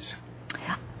increase.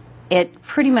 It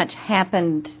pretty much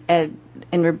happened, and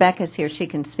Rebecca's here, she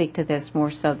can speak to this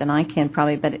more so than I can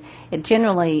probably, but it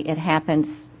generally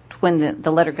happens when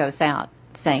the letter goes out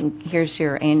saying, here's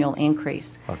your annual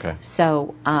increase. Okay.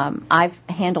 So I've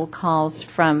handled calls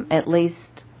from at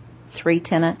least 3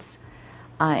 tenants,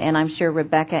 and I'm sure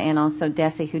Rebecca and also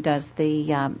Desi, who does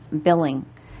the billing,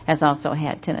 has also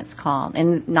had tenants call.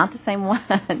 And not the same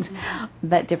ones,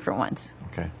 but different ones.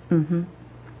 Okay. Mm-hmm.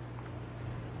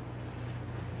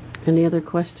 Any other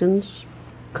questions,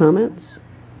 comments?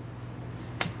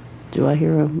 Do I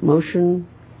hear a motion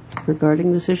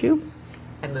regarding this issue?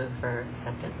 I move for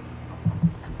acceptance.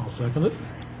 I'll second it.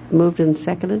 Moved and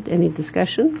seconded. Any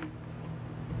discussion?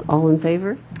 All in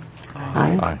favor?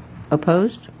 Aye. Aye.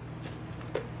 Opposed?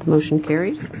 The motion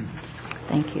carries.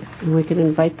 Thank you. And we can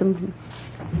invite them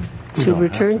to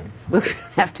return. We'll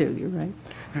have to, you're right.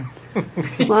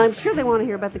 Well, I'm sure they want to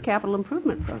hear about the capital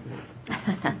improvement program.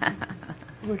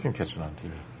 We can catch it on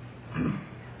TV.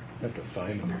 Have to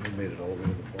find them. We made it all the way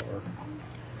to the bar.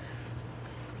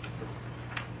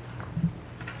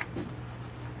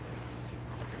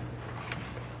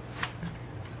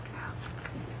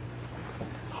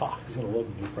 Ha! You're going to love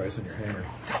the new price on your hanger.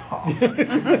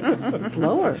 It's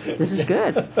lower. This is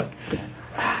good. Don't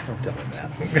tell him that.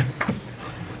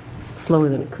 It's lower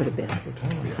than it could have been.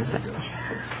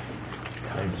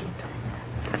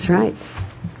 That's right.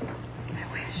 I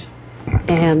wish.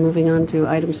 And moving on to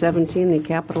item 17, the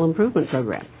capital improvement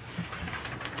program.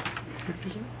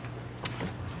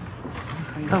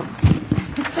 Oh.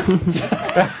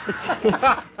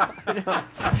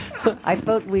 I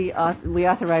vote we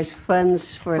authorize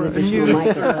funds for an additional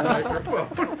microphone.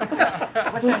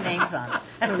 With their names on it.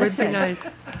 That would be nice.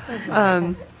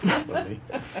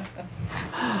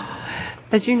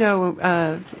 As you know,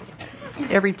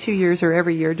 every 2 years or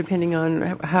every year, depending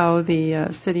on how the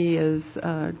city is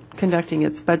conducting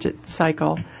its budget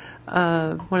cycle,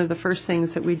 one of the first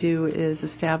things that we do is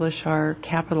establish our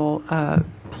capital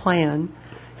plan,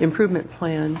 improvement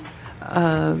plan,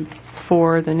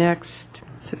 for the next,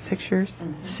 is it 6 years?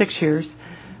 6 years.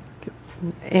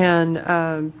 And,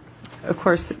 of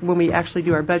course, when we actually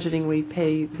do our budgeting, we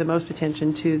pay the most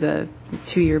attention to the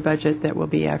 2-year budget that we'll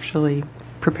be actually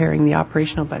preparing the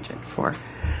operational budget for.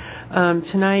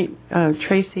 Tonight,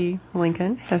 Tracy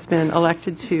Lincoln has been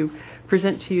elected to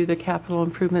present to you the capital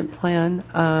improvement plan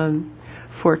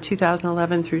for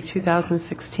 2011 through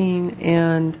 2016,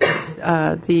 and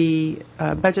the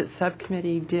budget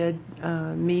subcommittee did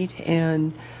meet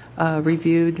and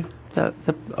reviewed the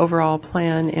overall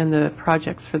plan and the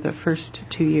projects for the first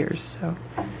 2 years. So,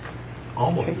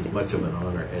 Almost as much of an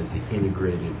honor as the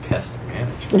integrated pest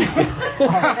management.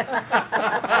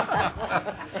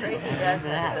 Tracy does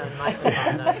have his own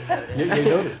microphone, though, you You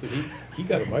noticed that he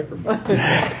got a microphone.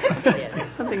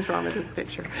 something's wrong with this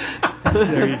picture.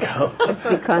 There you go. That's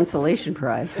the consolation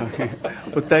prize. Okay.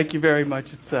 Well, thank you very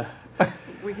much. It's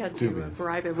We had to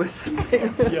bribe it with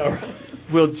something. Yeah, right.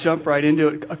 We'll jump right into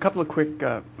it. A couple of quick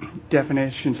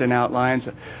definitions and outlines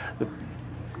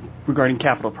regarding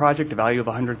capital project: a value of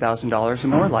 $100,000 or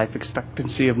more, life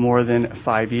expectancy of more than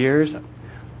 5 years,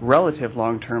 relative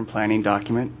long-term planning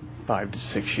document, 5 to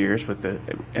 6 years, with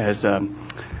as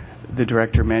the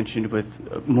director mentioned,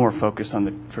 with more focus on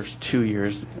the first 2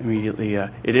 years immediately.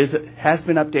 It has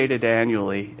been updated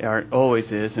annually, or it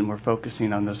always is, and we're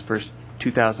focusing on those first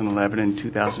 2011 and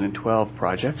 2012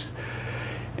 projects.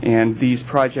 And these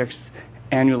projects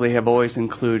annually have always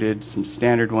included some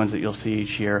standard ones that you'll see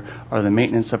each year are the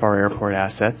maintenance of our airport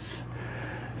assets,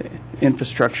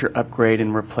 infrastructure upgrade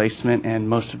and replacement, and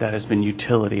most of that has been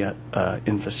utility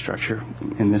infrastructure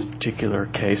in this particular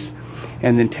case,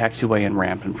 and then taxiway and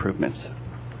ramp improvements.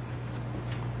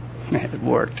 It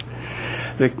worked.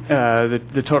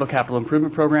 The total capital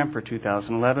improvement program for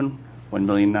 2011,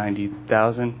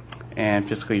 $1,090,000, and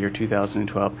fiscal year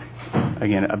 2012,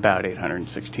 again, about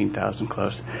 $816,000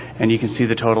 close. And you can see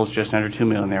the total's just under $2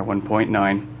 million there,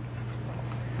 1.9.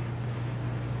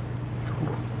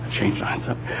 Changed on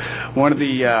some. One of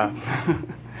the.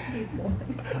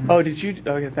 Oh, did you?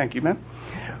 Okay, thank you, ma'am.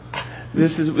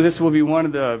 This will be one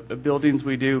of the buildings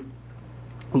we do.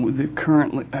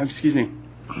 Currently, excuse me.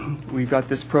 We've got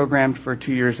this programmed for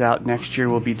 2 years out. Next year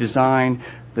will be design.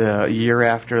 The year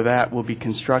after that will be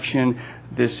construction.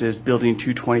 This is building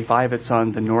 225. It's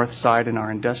on the north side in our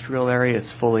industrial area.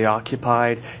 It's fully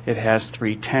occupied. It has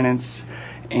 3 tenants,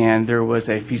 and there was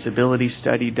a feasibility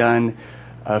study done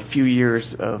a few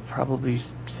years, probably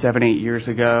 7-8 years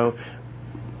ago.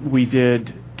 We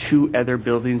did 2 other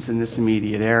buildings in this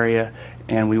immediate area,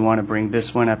 and we want to bring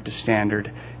this one up to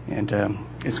standard. And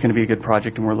it's going to be a good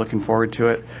project, and we're looking forward to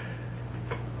it.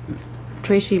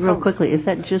 Tracy, real quickly, is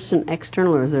that just an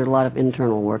external, or is there a lot of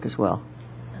internal work as well?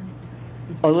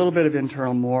 A little bit of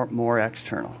internal, more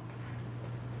external.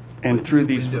 And through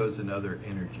these windows and other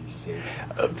energy saving.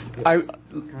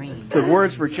 The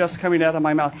words were just coming out of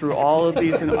my mouth through all of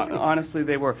these, and honestly,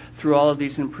 they were through all of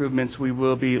these improvements. We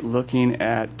will be looking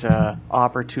at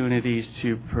opportunities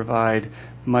to provide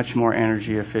much more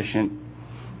energy efficient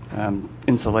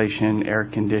insulation, air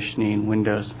conditioning,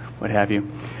 windows, what have you.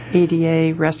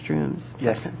 ADA restrooms.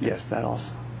 Yes, that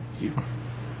also.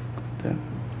 Go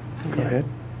ahead.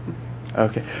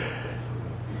 Okay.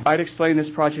 I'd explain this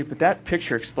project, but that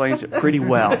picture explains it pretty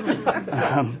well.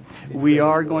 We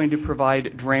are going to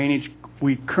provide drainage.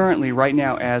 We currently, right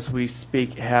now, as we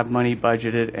speak, have money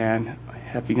budgeted and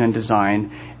have begun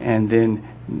design. And then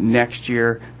next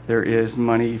year, there is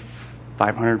money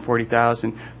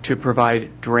 $540,000 to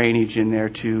provide drainage in there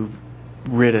to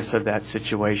rid us of that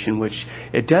situation, which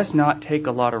it does not take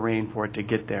a lot of rain for it to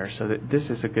get there. So that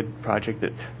this is a good project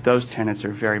that those tenants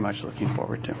are very much looking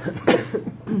forward to.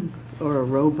 Or a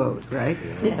rowboat, right?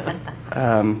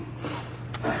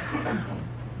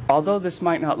 Although this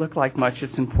might not look like much,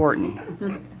 it's important.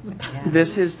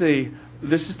 This is the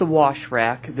wash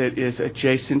rack that is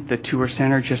adjacent the tour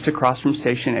center just across from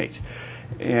Station 8.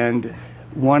 And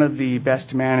one of the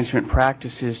best management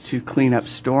practices to clean up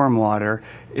stormwater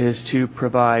is to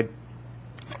provide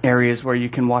areas where you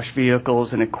can wash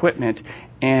vehicles and equipment.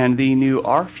 And the new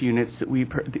ARF units that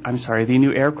the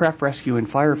new aircraft rescue and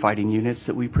firefighting units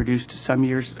that we produced some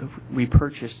years, we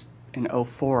purchased in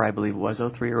 04, I believe it was,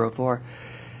 03 or 04,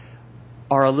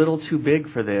 are a little too big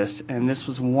for this, and this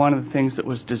was one of the things that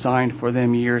was designed for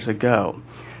them years ago.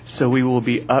 So we will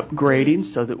be upgrading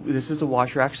so that this is a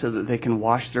wash rack so that they can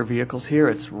wash their vehicles here.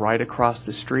 It's right across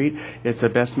the street. It's a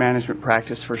best management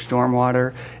practice for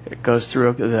stormwater. It goes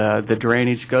through the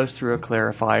drainage goes through a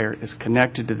clarifier, is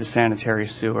connected to the sanitary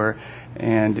sewer,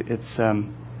 and it's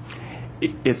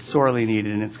sorely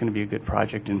needed, and it's going to be a good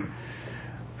project, and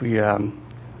we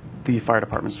the fire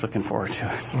department's looking forward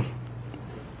to it.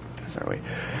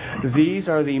 These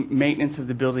are the maintenance of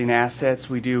the building assets.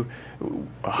 We do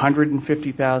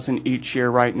 $150,000 each year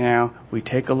right now. We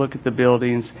take a look at the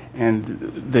buildings,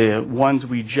 and the ones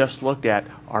we just looked at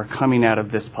are coming out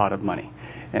of this pot of money.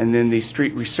 And then the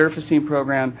street resurfacing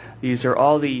program, these are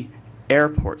all the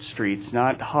airport streets,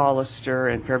 not Hollister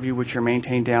and Fairview, which are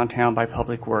maintained downtown by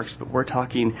Public Works, but we're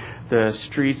talking the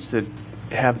streets that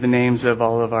have the names of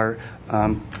all of our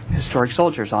historic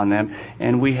soldiers on them,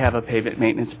 and we have a pavement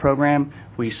maintenance program.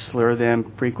 We slur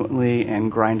them frequently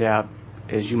and grind out,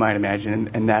 as you might imagine,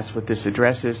 and that's what this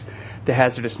addresses. The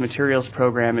hazardous materials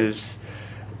program is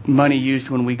money used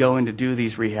when we go in to do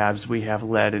these rehabs. We have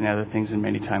lead and other things, and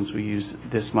many times we use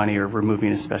this money or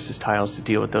removing asbestos tiles to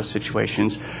deal with those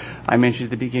situations. I mentioned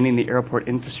at the beginning the airport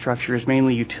infrastructure is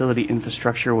mainly utility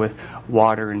infrastructure with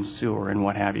water and sewer and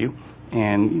what have you.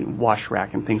 And wash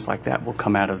rack and things like that will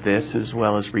come out of this, as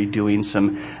well as redoing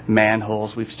some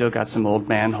manholes. We've still got some old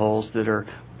manholes that are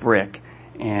brick,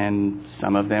 and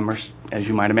some of them are, as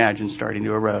you might imagine, starting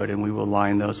to erode, and we will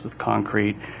line those with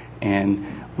concrete.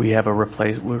 And we have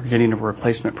we're getting a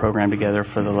replacement program together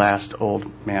for the last old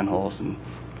manholes and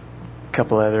a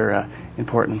couple other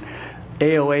important.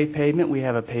 AOA pavement, we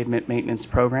have a pavement maintenance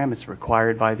program. It's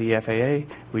required by the FAA.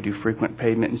 We do frequent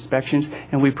pavement inspections,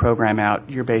 and we program out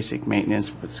your basic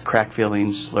maintenance. It's crack filling,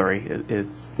 slurry,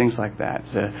 it's things like that.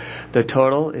 The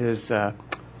total is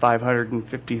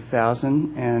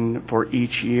 $550,000 and for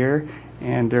each year,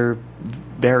 and they're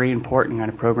very important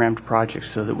kind of programmed projects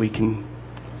so that we can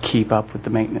keep up with the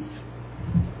maintenance.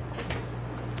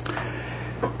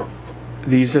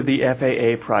 These are the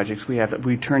FAA projects.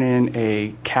 We turn in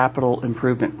a capital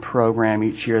improvement program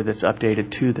each year that's updated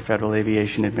to the Federal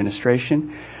Aviation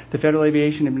Administration. The Federal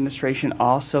Aviation Administration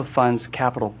also funds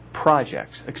capital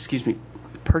purchases.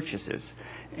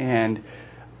 And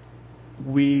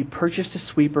we purchased a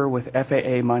sweeper with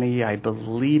FAA money, I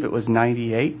believe it was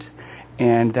 98,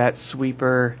 and that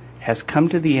sweeper has come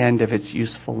to the end of its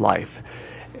useful life.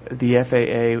 The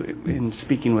FAA, in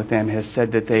speaking with them, has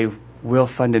said that they will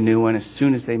fund a new one as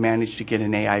soon as they manage to get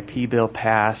an AIP bill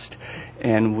passed,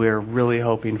 and we're really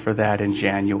hoping for that in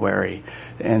January.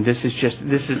 And this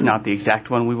is not the exact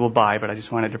one we will buy, but I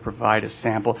just wanted to provide a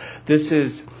sample. This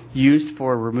is used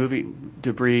for removing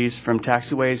debris from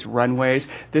taxiways, runways.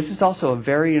 This is also a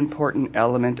very important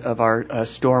element of our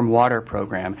storm water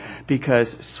program, because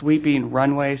sweeping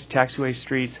runways, taxiway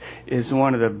streets is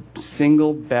one of the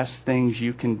single best things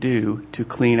you can do to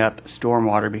clean up storm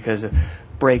water, because of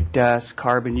brake dust,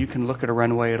 carbon. You can look at a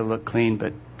runway, it'll look clean,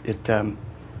 but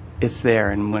it's there,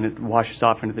 and when it washes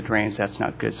off into the drains, that's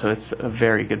not good. So it's a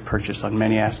very good purchase on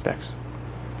many aspects.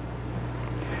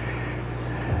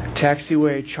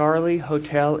 Taxiway Charlie,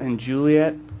 Hotel, and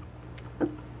Juliet.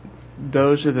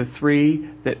 Those are the three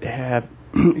that have,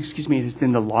 it has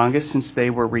been the longest since they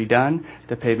were redone.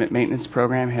 The pavement maintenance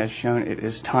program has shown it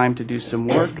is time to do some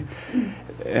work,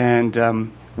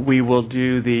 and we will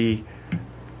do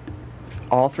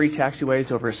all three taxiways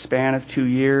over a span of 2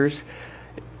 years.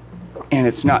 And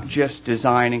it's not just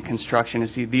design and construction.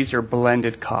 These are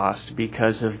blended costs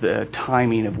because of the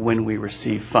timing of when we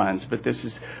receive funds. But this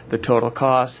is the total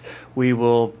cost.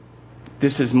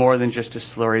 This is more than just a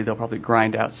slurry. They'll probably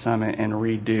grind out some and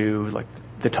redo like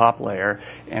the top layer.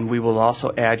 And we will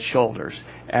also add shoulders.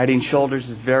 Adding shoulders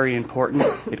is very important.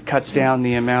 It cuts down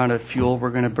the amount of fuel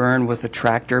we're going to burn with a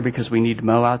tractor because we need to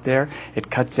mow out there.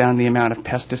 It cuts down the amount of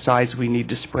pesticides we need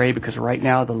to spray because right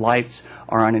now the lights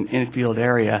are on an infield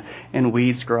area and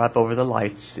weeds grow up over the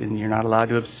lights, and you're not allowed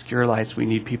to obscure lights. We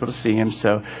need people to see them,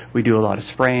 so we do a lot of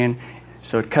spraying.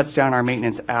 So it cuts down our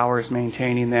maintenance hours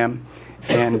maintaining them,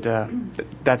 and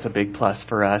that's a big plus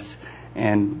for us.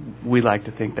 And we like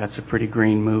to think that's a pretty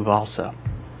green move also.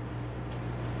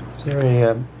 Is there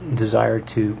any desire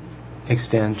to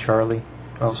extend Charlie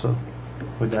also?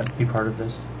 Would that be part of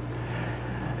this?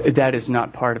 That is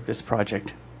not part of this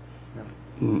project.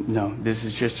 No, this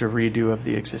is just a redo of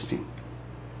the existing.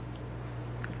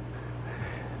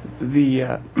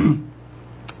 The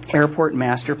airport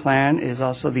master plan is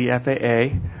also the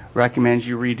FAA recommends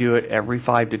you redo it every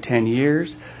 5 to 10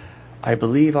 years. I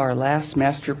believe our last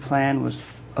master plan was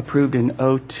approved in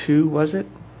 '02, was it?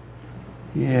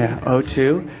 Yeah,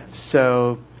 '02.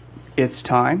 So it's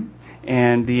time,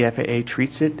 and the FAA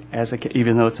treats it as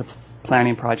even though it's a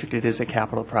planning project, it is a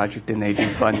capital project, and they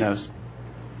do fund those.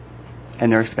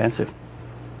 And they're expensive.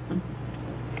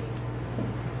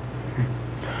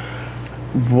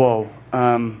 Whoa.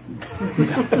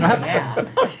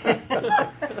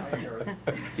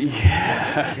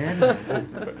 Yeah.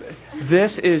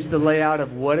 This is the layout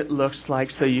of what it looks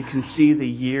like, so you can see the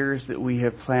years that we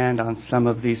have planned on some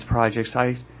of these projects.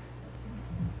 I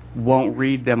won't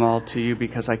read them all to you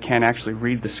because I can't actually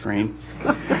read the screen.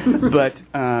 But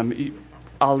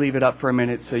I'll leave it up for a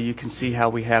minute so you can see how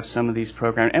we have some of these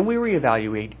programs. And we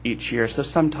reevaluate each year, so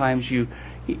sometimes you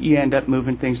end up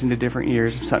moving things into different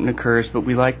years if something occurs, but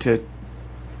we like to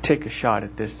take a shot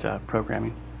at this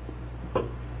programming.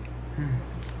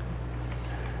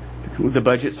 The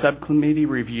Budget Subcommittee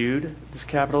reviewed this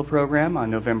capital program on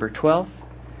November 12th,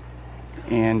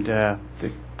 and the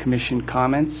Commission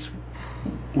comments.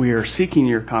 We are seeking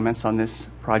your comments on this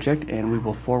project, and we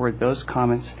will forward those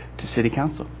comments to City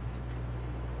Council.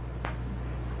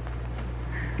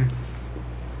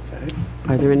 Is that it?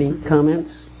 Are there any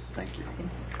comments, Thank you.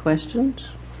 questions?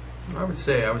 I would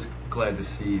say I was glad to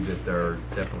see that there are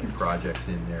definitely projects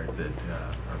in there that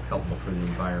are helpful for the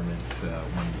environment.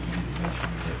 One that you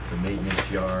mentioned, the maintenance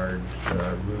yard,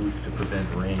 roof to prevent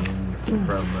rain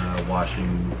from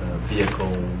washing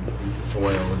vehicle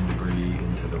oil and debris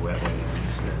into the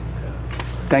wetlands.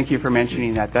 And, Thank you for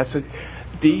mentioning that.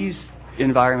 These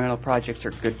environmental projects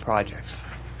are good projects.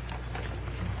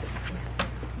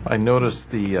 I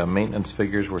noticed the maintenance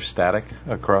figures were static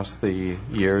across the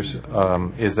years.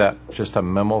 Is that just a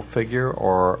memo figure,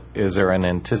 or is there an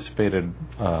anticipated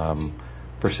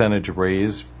percentage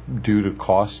raise due to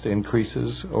cost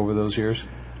increases over those years?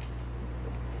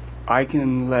 I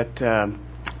can let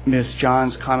Ms.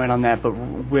 Johns comment on that, but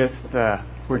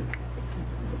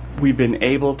we've been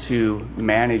able to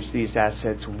manage these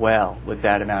assets well with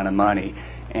that amount of money.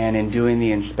 And in doing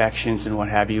the inspections and what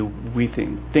have you, we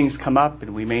think things come up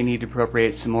and we may need to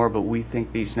appropriate some more, but we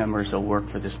think these numbers will work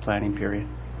for this planning period.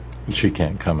 She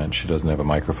can't comment. She doesn't have a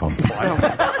microphone.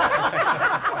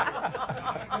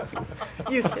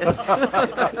 Use this.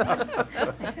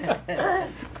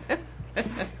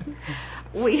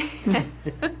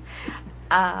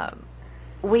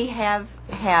 We have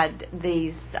had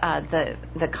these,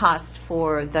 the cost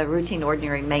for the routine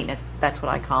ordinary maintenance, that's what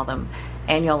I call them,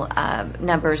 annual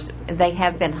numbers. They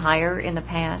have been higher in the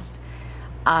past,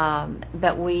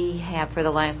 but we have, for the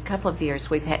last couple of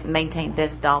years, we've maintained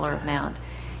this dollar amount.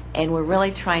 And we're really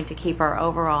trying to keep our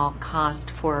overall cost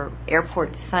for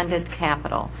airport-funded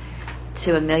capital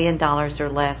to $1 million or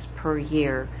less per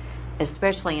year,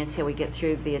 especially until we get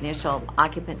through the initial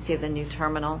occupancy of the new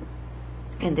terminal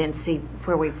and then see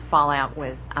where we fall out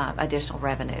with additional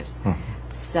revenues.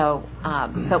 So,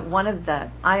 but one of the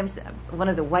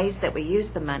ways that we use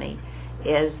the money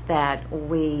is that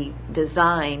we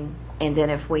design, and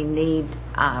then if we need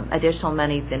additional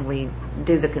money, then we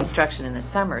do the construction in the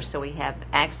summer. So we have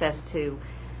access to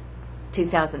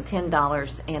 2010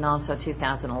 dollars and also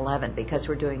 2011 because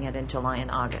we're doing it in July and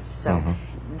August. So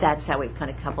that's how we kind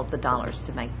of coupled the dollars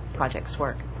to make projects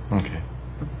work. Okay.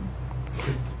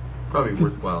 probably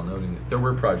worthwhile noting that there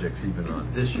were projects even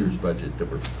on this year's budget that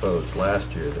were proposed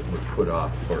last year that were put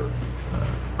off for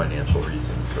financial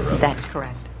reasons or other. That's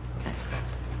correct. That's correct.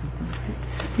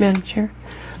 Madam Chair,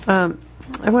 I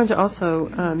wanted to also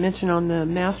mention on the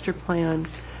master plan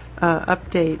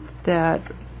update that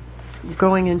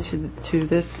going into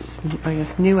this, I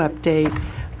guess, new update,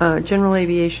 general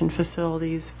aviation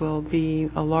facilities will be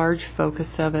a large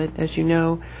focus of it. As you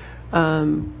know,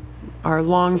 our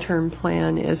long-term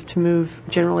plan is to move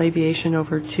general aviation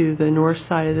over to the north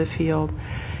side of the field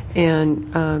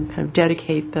and kind of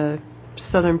dedicate the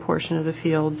southern portion of the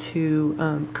field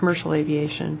to commercial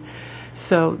aviation.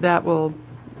 So there'll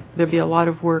be a lot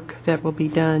of work that will be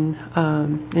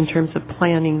done in terms of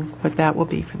planning what that will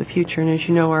be for the future. And as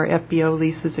you know, our FBO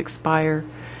leases expire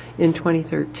in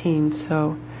 2013,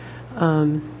 so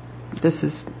this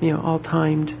is all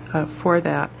timed for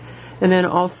that. And then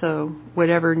also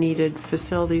whatever needed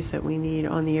facilities that we need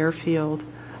on the airfield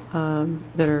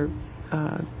that are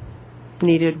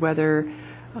needed, whether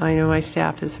I know my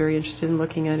staff is very interested in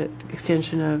looking at an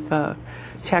extension of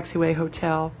taxiway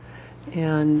hotel,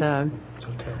 and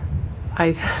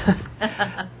I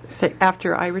think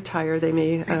after I retire, they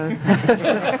may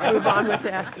move on with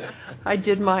that. I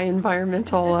did my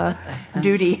environmental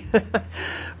duty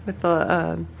with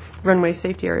the runway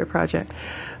safety area project.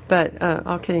 But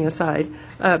all kidding aside,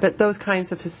 but those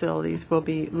kinds of facilities will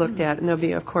be looked at, and there'll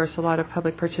be, of course, a lot of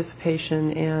public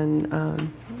participation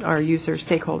and our user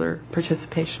stakeholder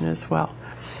participation as well.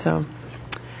 So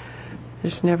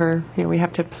there's never, we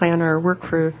have to plan our work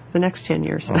for the next 10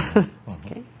 years.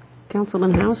 Okay.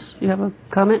 Councilman House, you have a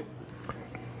comment?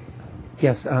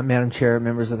 Yes, Madam Chair,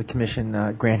 members of the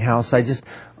Commission, Grant House. I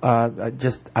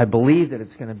believe that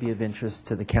it's going to be of interest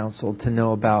to the Council to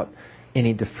know about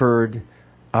any deferred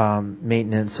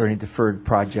maintenance or any deferred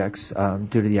projects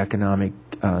due to the economic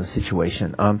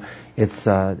situation. It's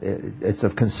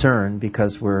of concern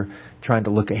because we're trying to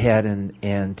look ahead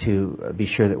and to be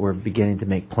sure that we're beginning to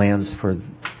make plans for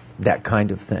that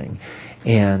kind of thing,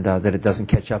 and that it doesn't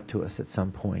catch up to us at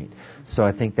some point. So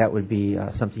I think that would be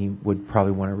something you would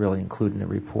probably want to really include in the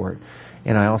report.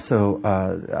 And I also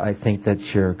I think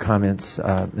that your comments,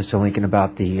 Mr. Lincoln,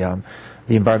 about the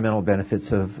environmental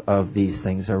benefits of these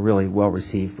things are really well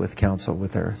received with Council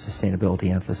with their sustainability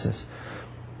emphasis.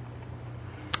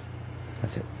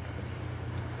 That's it.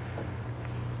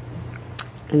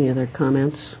 Any other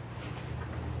comments?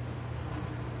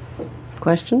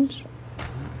 Questions?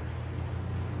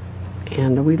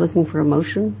 And are we looking for a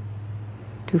motion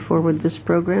to forward this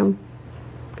program?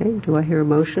 Okay, do I hear a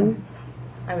motion?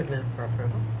 I would move for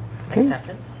approval. Okay.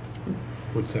 Acceptance.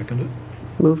 Would second it.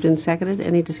 Moved and seconded.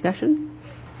 Any discussion?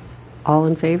 All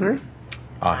in favor?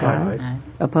 Aye.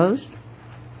 Opposed?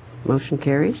 Motion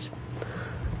carries.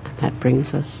 That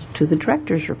brings us to the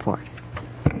director's report.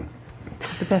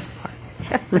 The best part.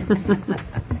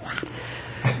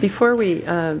 Before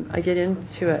I get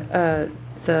into it,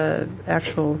 the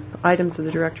actual items of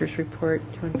the director's report,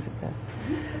 do you want to put that?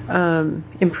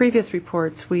 In previous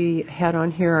reports, we had on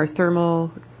here our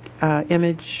thermal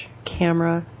image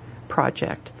camera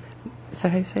project. Is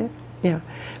that how you say it? Yeah,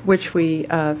 which we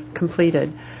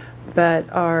completed. But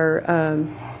our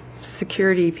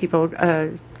security people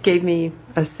gave me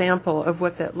a sample of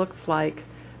what that looks like.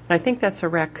 And I think that's a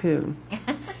raccoon.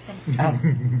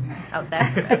 Oh,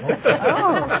 that's right.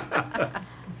 Oh.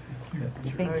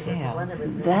 Big tail.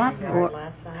 That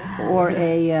or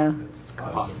a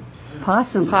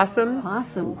possum. Possums?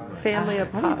 Possum. Family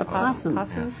of Possum.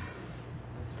 possums.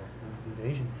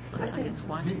 Looks like it's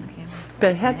watching the camera.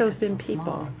 But had those been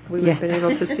people, we would have been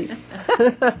able to see.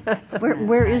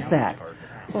 Where is that?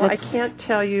 Well, I can't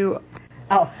tell you,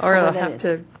 Oh, or where it'll that have is.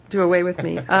 to do away with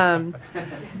me.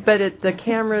 But the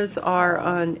cameras are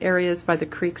on areas by the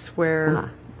creeks where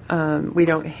we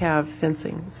don't have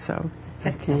fencing. So,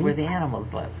 Okay. Where the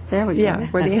animals live. There we go. yeah,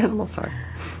 where the animals are.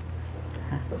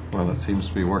 Well, it seems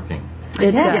to be working.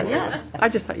 It Yeah, does. yes. I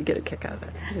just thought you'd get a kick out of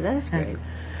it. That's great.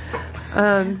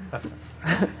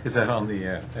 Is that on the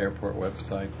airport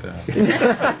website?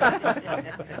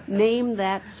 Name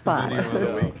that spot. Video of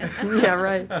the week. Yeah,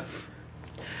 right.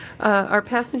 Our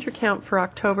passenger count for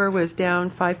October was down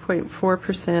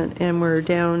 5.4%, and we're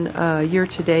down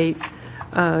year-to-date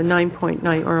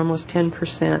 9.9, or almost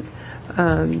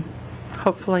 10%.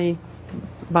 Hopefully,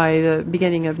 by the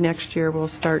beginning of next year, we'll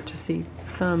start to see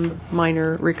some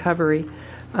minor recovery.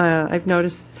 I've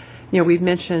noticed, we've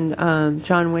mentioned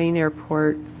John Wayne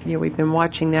Airport. We've been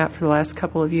watching that for the last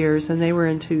couple of years, and they were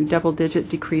into double-digit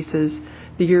decreases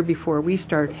the year before we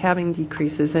started having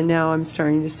decreases, and now I'm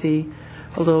starting to see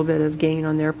a little bit of gain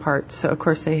on their part. So, of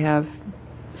course, they have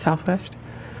Southwest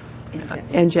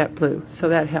and JetBlue, so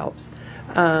that helps.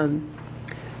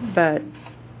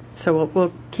 So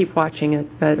we'll keep watching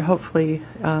it, but hopefully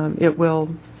it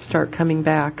will start coming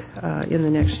back in the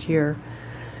next year.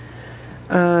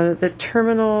 The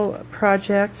terminal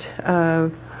project, I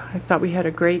thought we had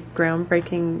a great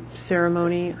groundbreaking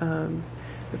ceremony.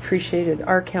 Appreciated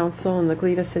our council and the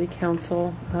Goleta City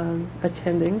Council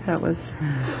attending. That was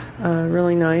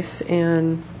really nice.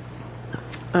 And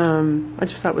I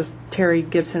just thought Terry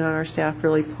Gibson on our staff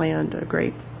really planned a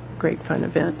great fun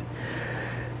event.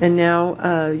 And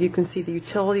now you can see the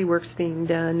utility works being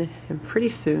done, and pretty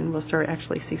soon we'll start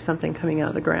actually see something coming out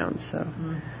of the ground. So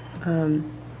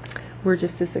we're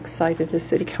just as excited as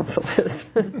City Council is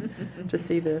to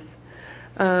see this.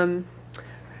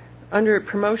 Under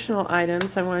promotional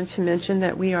items, I wanted to mention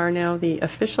that we are now the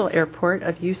official airport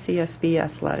of UCSB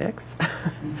athletics.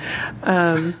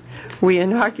 We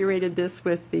inaugurated this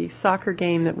with the soccer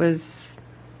game that was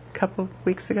a couple of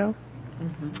weeks ago.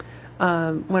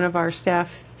 One of our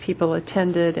staff people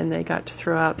attended, and they got to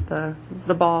throw out the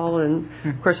ball, and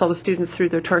of course all the students threw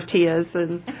their tortillas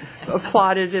and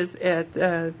applauded at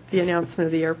the announcement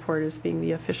of the airport as being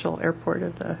the official airport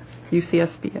of the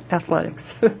UCSB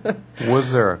athletics.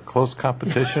 Was there a close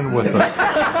competition with You will.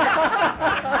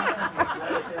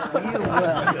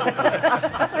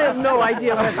 I have no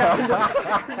idea what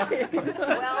happened.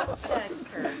 Well said,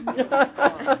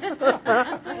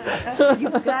 Kurt.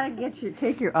 You've got to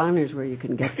take your honors where you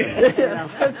can get them.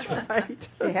 Yes, that's right.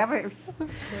 You have it.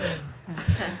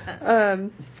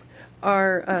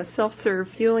 Our self-serve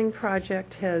fueling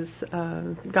project has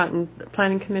gotten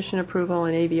Planning Commission approval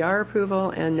and AVR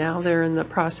approval, and now they're in the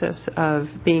process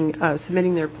of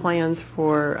submitting their plans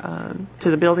to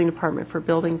the building department for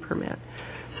building permit.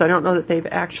 So I don't know that they've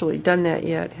actually done that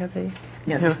yet, have they?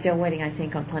 No, they're still waiting, I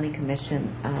think, on Planning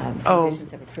Commission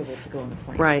conditions of approval to go on the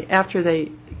plans. Right. After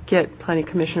they get Planning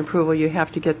Commission approval, you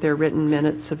have to get their written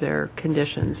minutes of their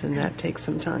conditions, and that takes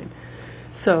some time.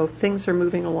 So things are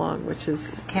moving along, which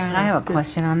is Karen, I have a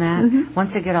question on that.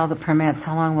 Once they get all the permits,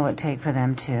 how long will it take for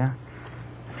them to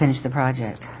finish the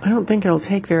project? I don't think it'll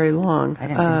take very long. I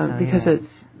didn't think so because either.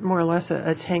 it's more or less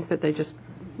a tank that they just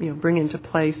bring into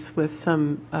place with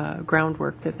some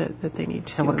groundwork that they need to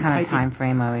do. So what and kind of piping. time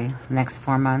frame are we? Next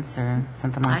 4 months or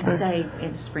something like I'd that? say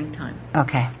in the springtime.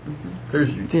 Okay.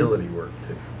 There's utility work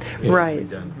too. Right. To be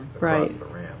done across Right. the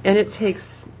ramp. And it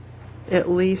takes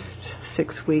at least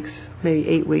 6 weeks, maybe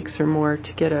 8 weeks or more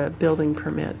to get a building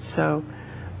permit. So,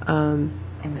 And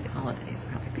the holidays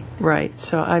probably. right.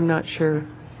 So I'm not sure,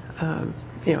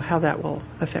 how that will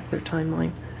affect their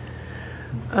timeline.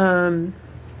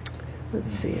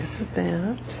 Let's see, after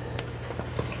that.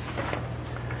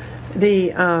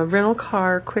 The rental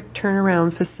car quick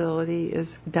turnaround facility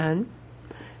is done,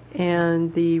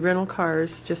 and the rental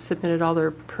cars just submitted all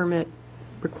their permit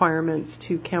requirements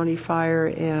to County Fire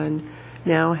and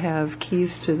now have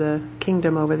keys to the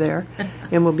kingdom over there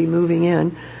and will be moving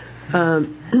in. You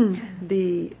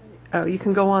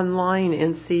can go online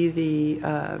and see the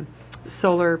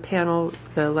solar panel,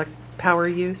 the power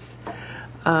use.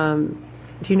 Do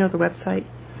you know the website?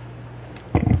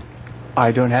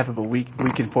 I don't have it, but we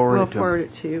can forward We'll it to forward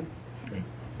it to you.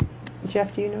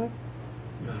 Jeff, do you know it?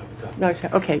 No.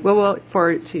 Okay, well, we'll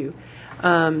forward it to you.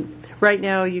 Right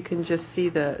now, you can just see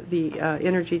the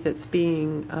energy that's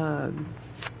being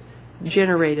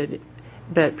generated,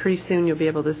 but pretty soon you'll be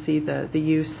able to see the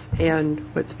use and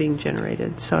what's being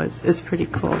generated. So it's pretty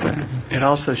cool. It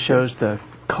also shows the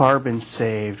carbon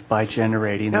saved by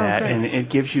generating that, great. and it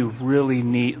gives you really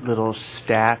neat little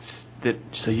stats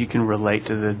so you can relate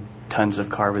to the tons of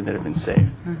carbon that have been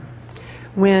saved.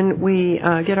 When we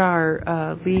get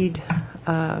our LEED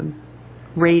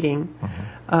rating,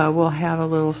 we'll have a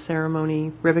little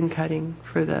ceremony, ribbon cutting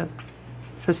for the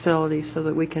facility so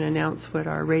that we can announce what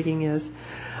our rating is.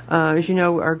 As you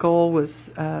know, our goal was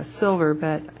silver,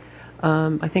 but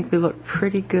I think we look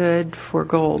pretty good for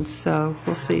gold, so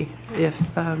we'll see if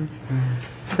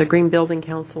the Green Building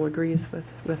Council agrees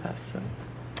with us.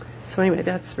 So anyway,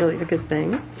 that's really a good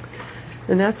thing.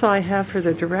 And that's all I have for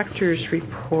the director's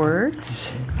report,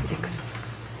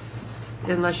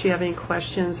 unless you have any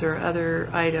questions or other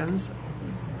items.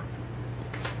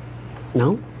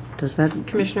 No? Does that?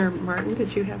 Commissioner Martin,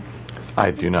 did you have?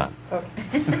 I do not. Okay.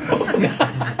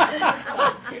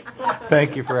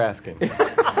 Thank you for asking. You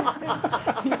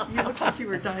looked like you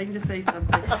were dying to say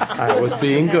something. I was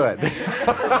being good.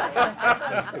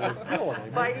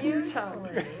 Bite your tongue.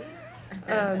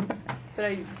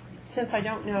 But since I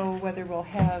don't know whether we'll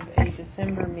have a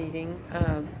December meeting,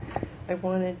 I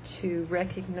wanted to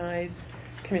recognize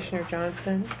Commissioner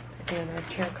Johnson and our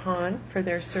Chair Khan for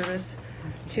their service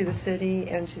to the city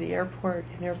and to the airport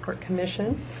and airport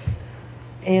commission.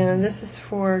 And this is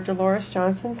for Dolores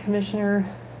Johnson, Commissioner.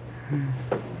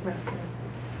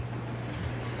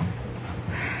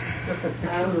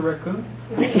 Out of the raccoon?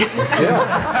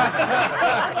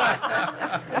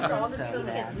 That's all the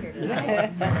kids here.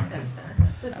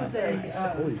 This is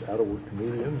All these out-of-work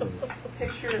comedians. And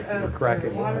picture of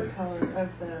the watercolor of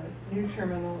the new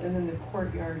terminal and then the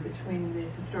courtyard between the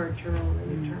historic terminal and the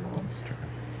new terminal.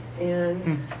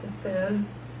 And it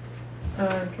says,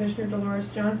 Commissioner Dolores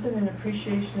Johnson, in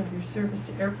appreciation of your service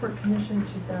to Airport Commission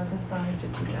 2005 to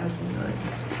 2009.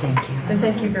 Thank you. And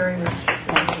thank you very much. It's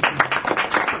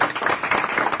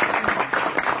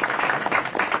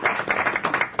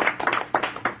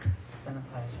been a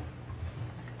pleasure.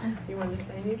 You want to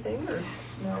say anything, or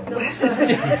no?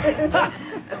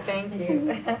 Thank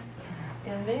you.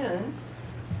 And then,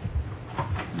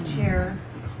 Chair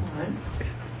Khan,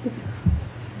 would you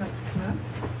like to come up?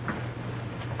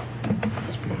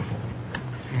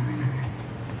 It's really nice.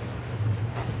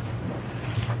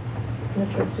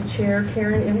 This is to Chair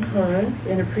Karen M. Khan,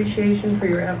 in appreciation for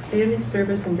your outstanding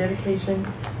service and dedication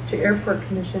to Airport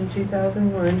Commission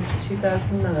 2001 to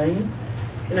 2009.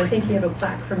 And I think you have a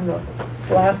plaque from the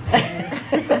last time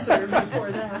you served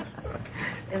before that.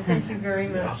 And thank you very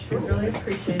much. We really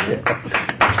appreciate it.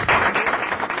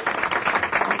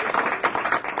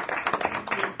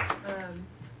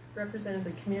 Represented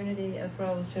the community as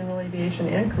well as general aviation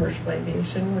and commercial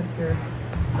aviation with your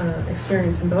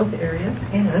experience in both areas.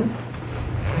 And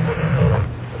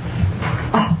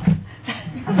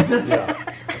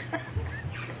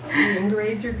you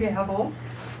engraved your gavel.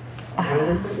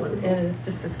 And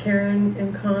this is Karen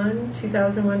M. Khan,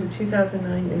 2001 to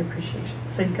 2009 in appreciation.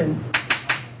 So you can.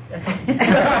 Thank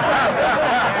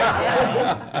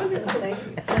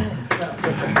you.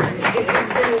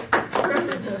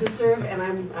 To serve, and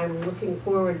I'm looking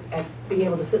forward at being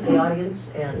able to sit in the audience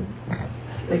and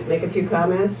make a few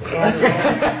comments.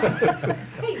 And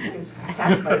hey, since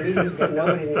half of our meetings get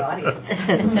nobody in the audience.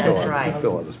 That's right.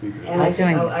 Fill out the speakers. And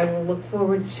I will look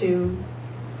forward to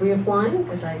reapplying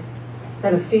because I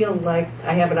kind of feel like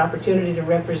I have an opportunity to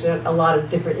represent a lot of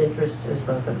different interests as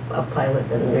both a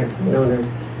pilot and an owner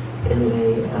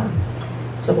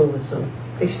and someone with some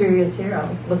experience here.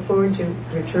 I'll look forward to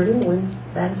returning when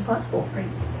that is possible. Great.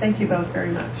 Thank you both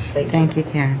very much. Thank you,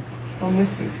 Karen. I'll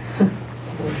miss you.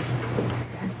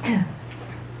 And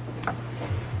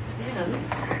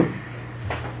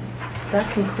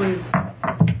that concludes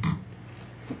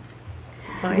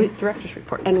my director's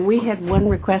report. And we had one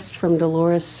request from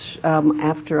Dolores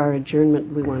after our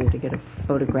adjournment. We wanted to get a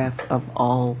photograph of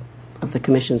all of the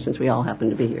commissions since we all happen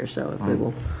to be here. So if we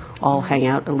will all hang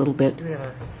out a little bit. Do we have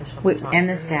an official And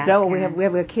the staff? No, Karen? we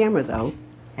have a camera though.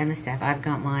 And the staff. I've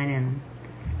got mine, and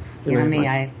you know me,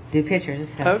 I do pictures.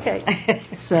 So. Okay.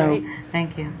 So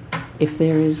Thank you. if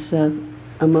there is a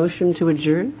motion to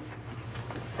adjourn,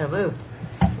 So moved.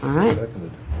 all right.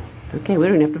 Okay, we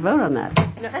don't have to vote on that.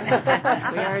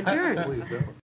 We are adjourned.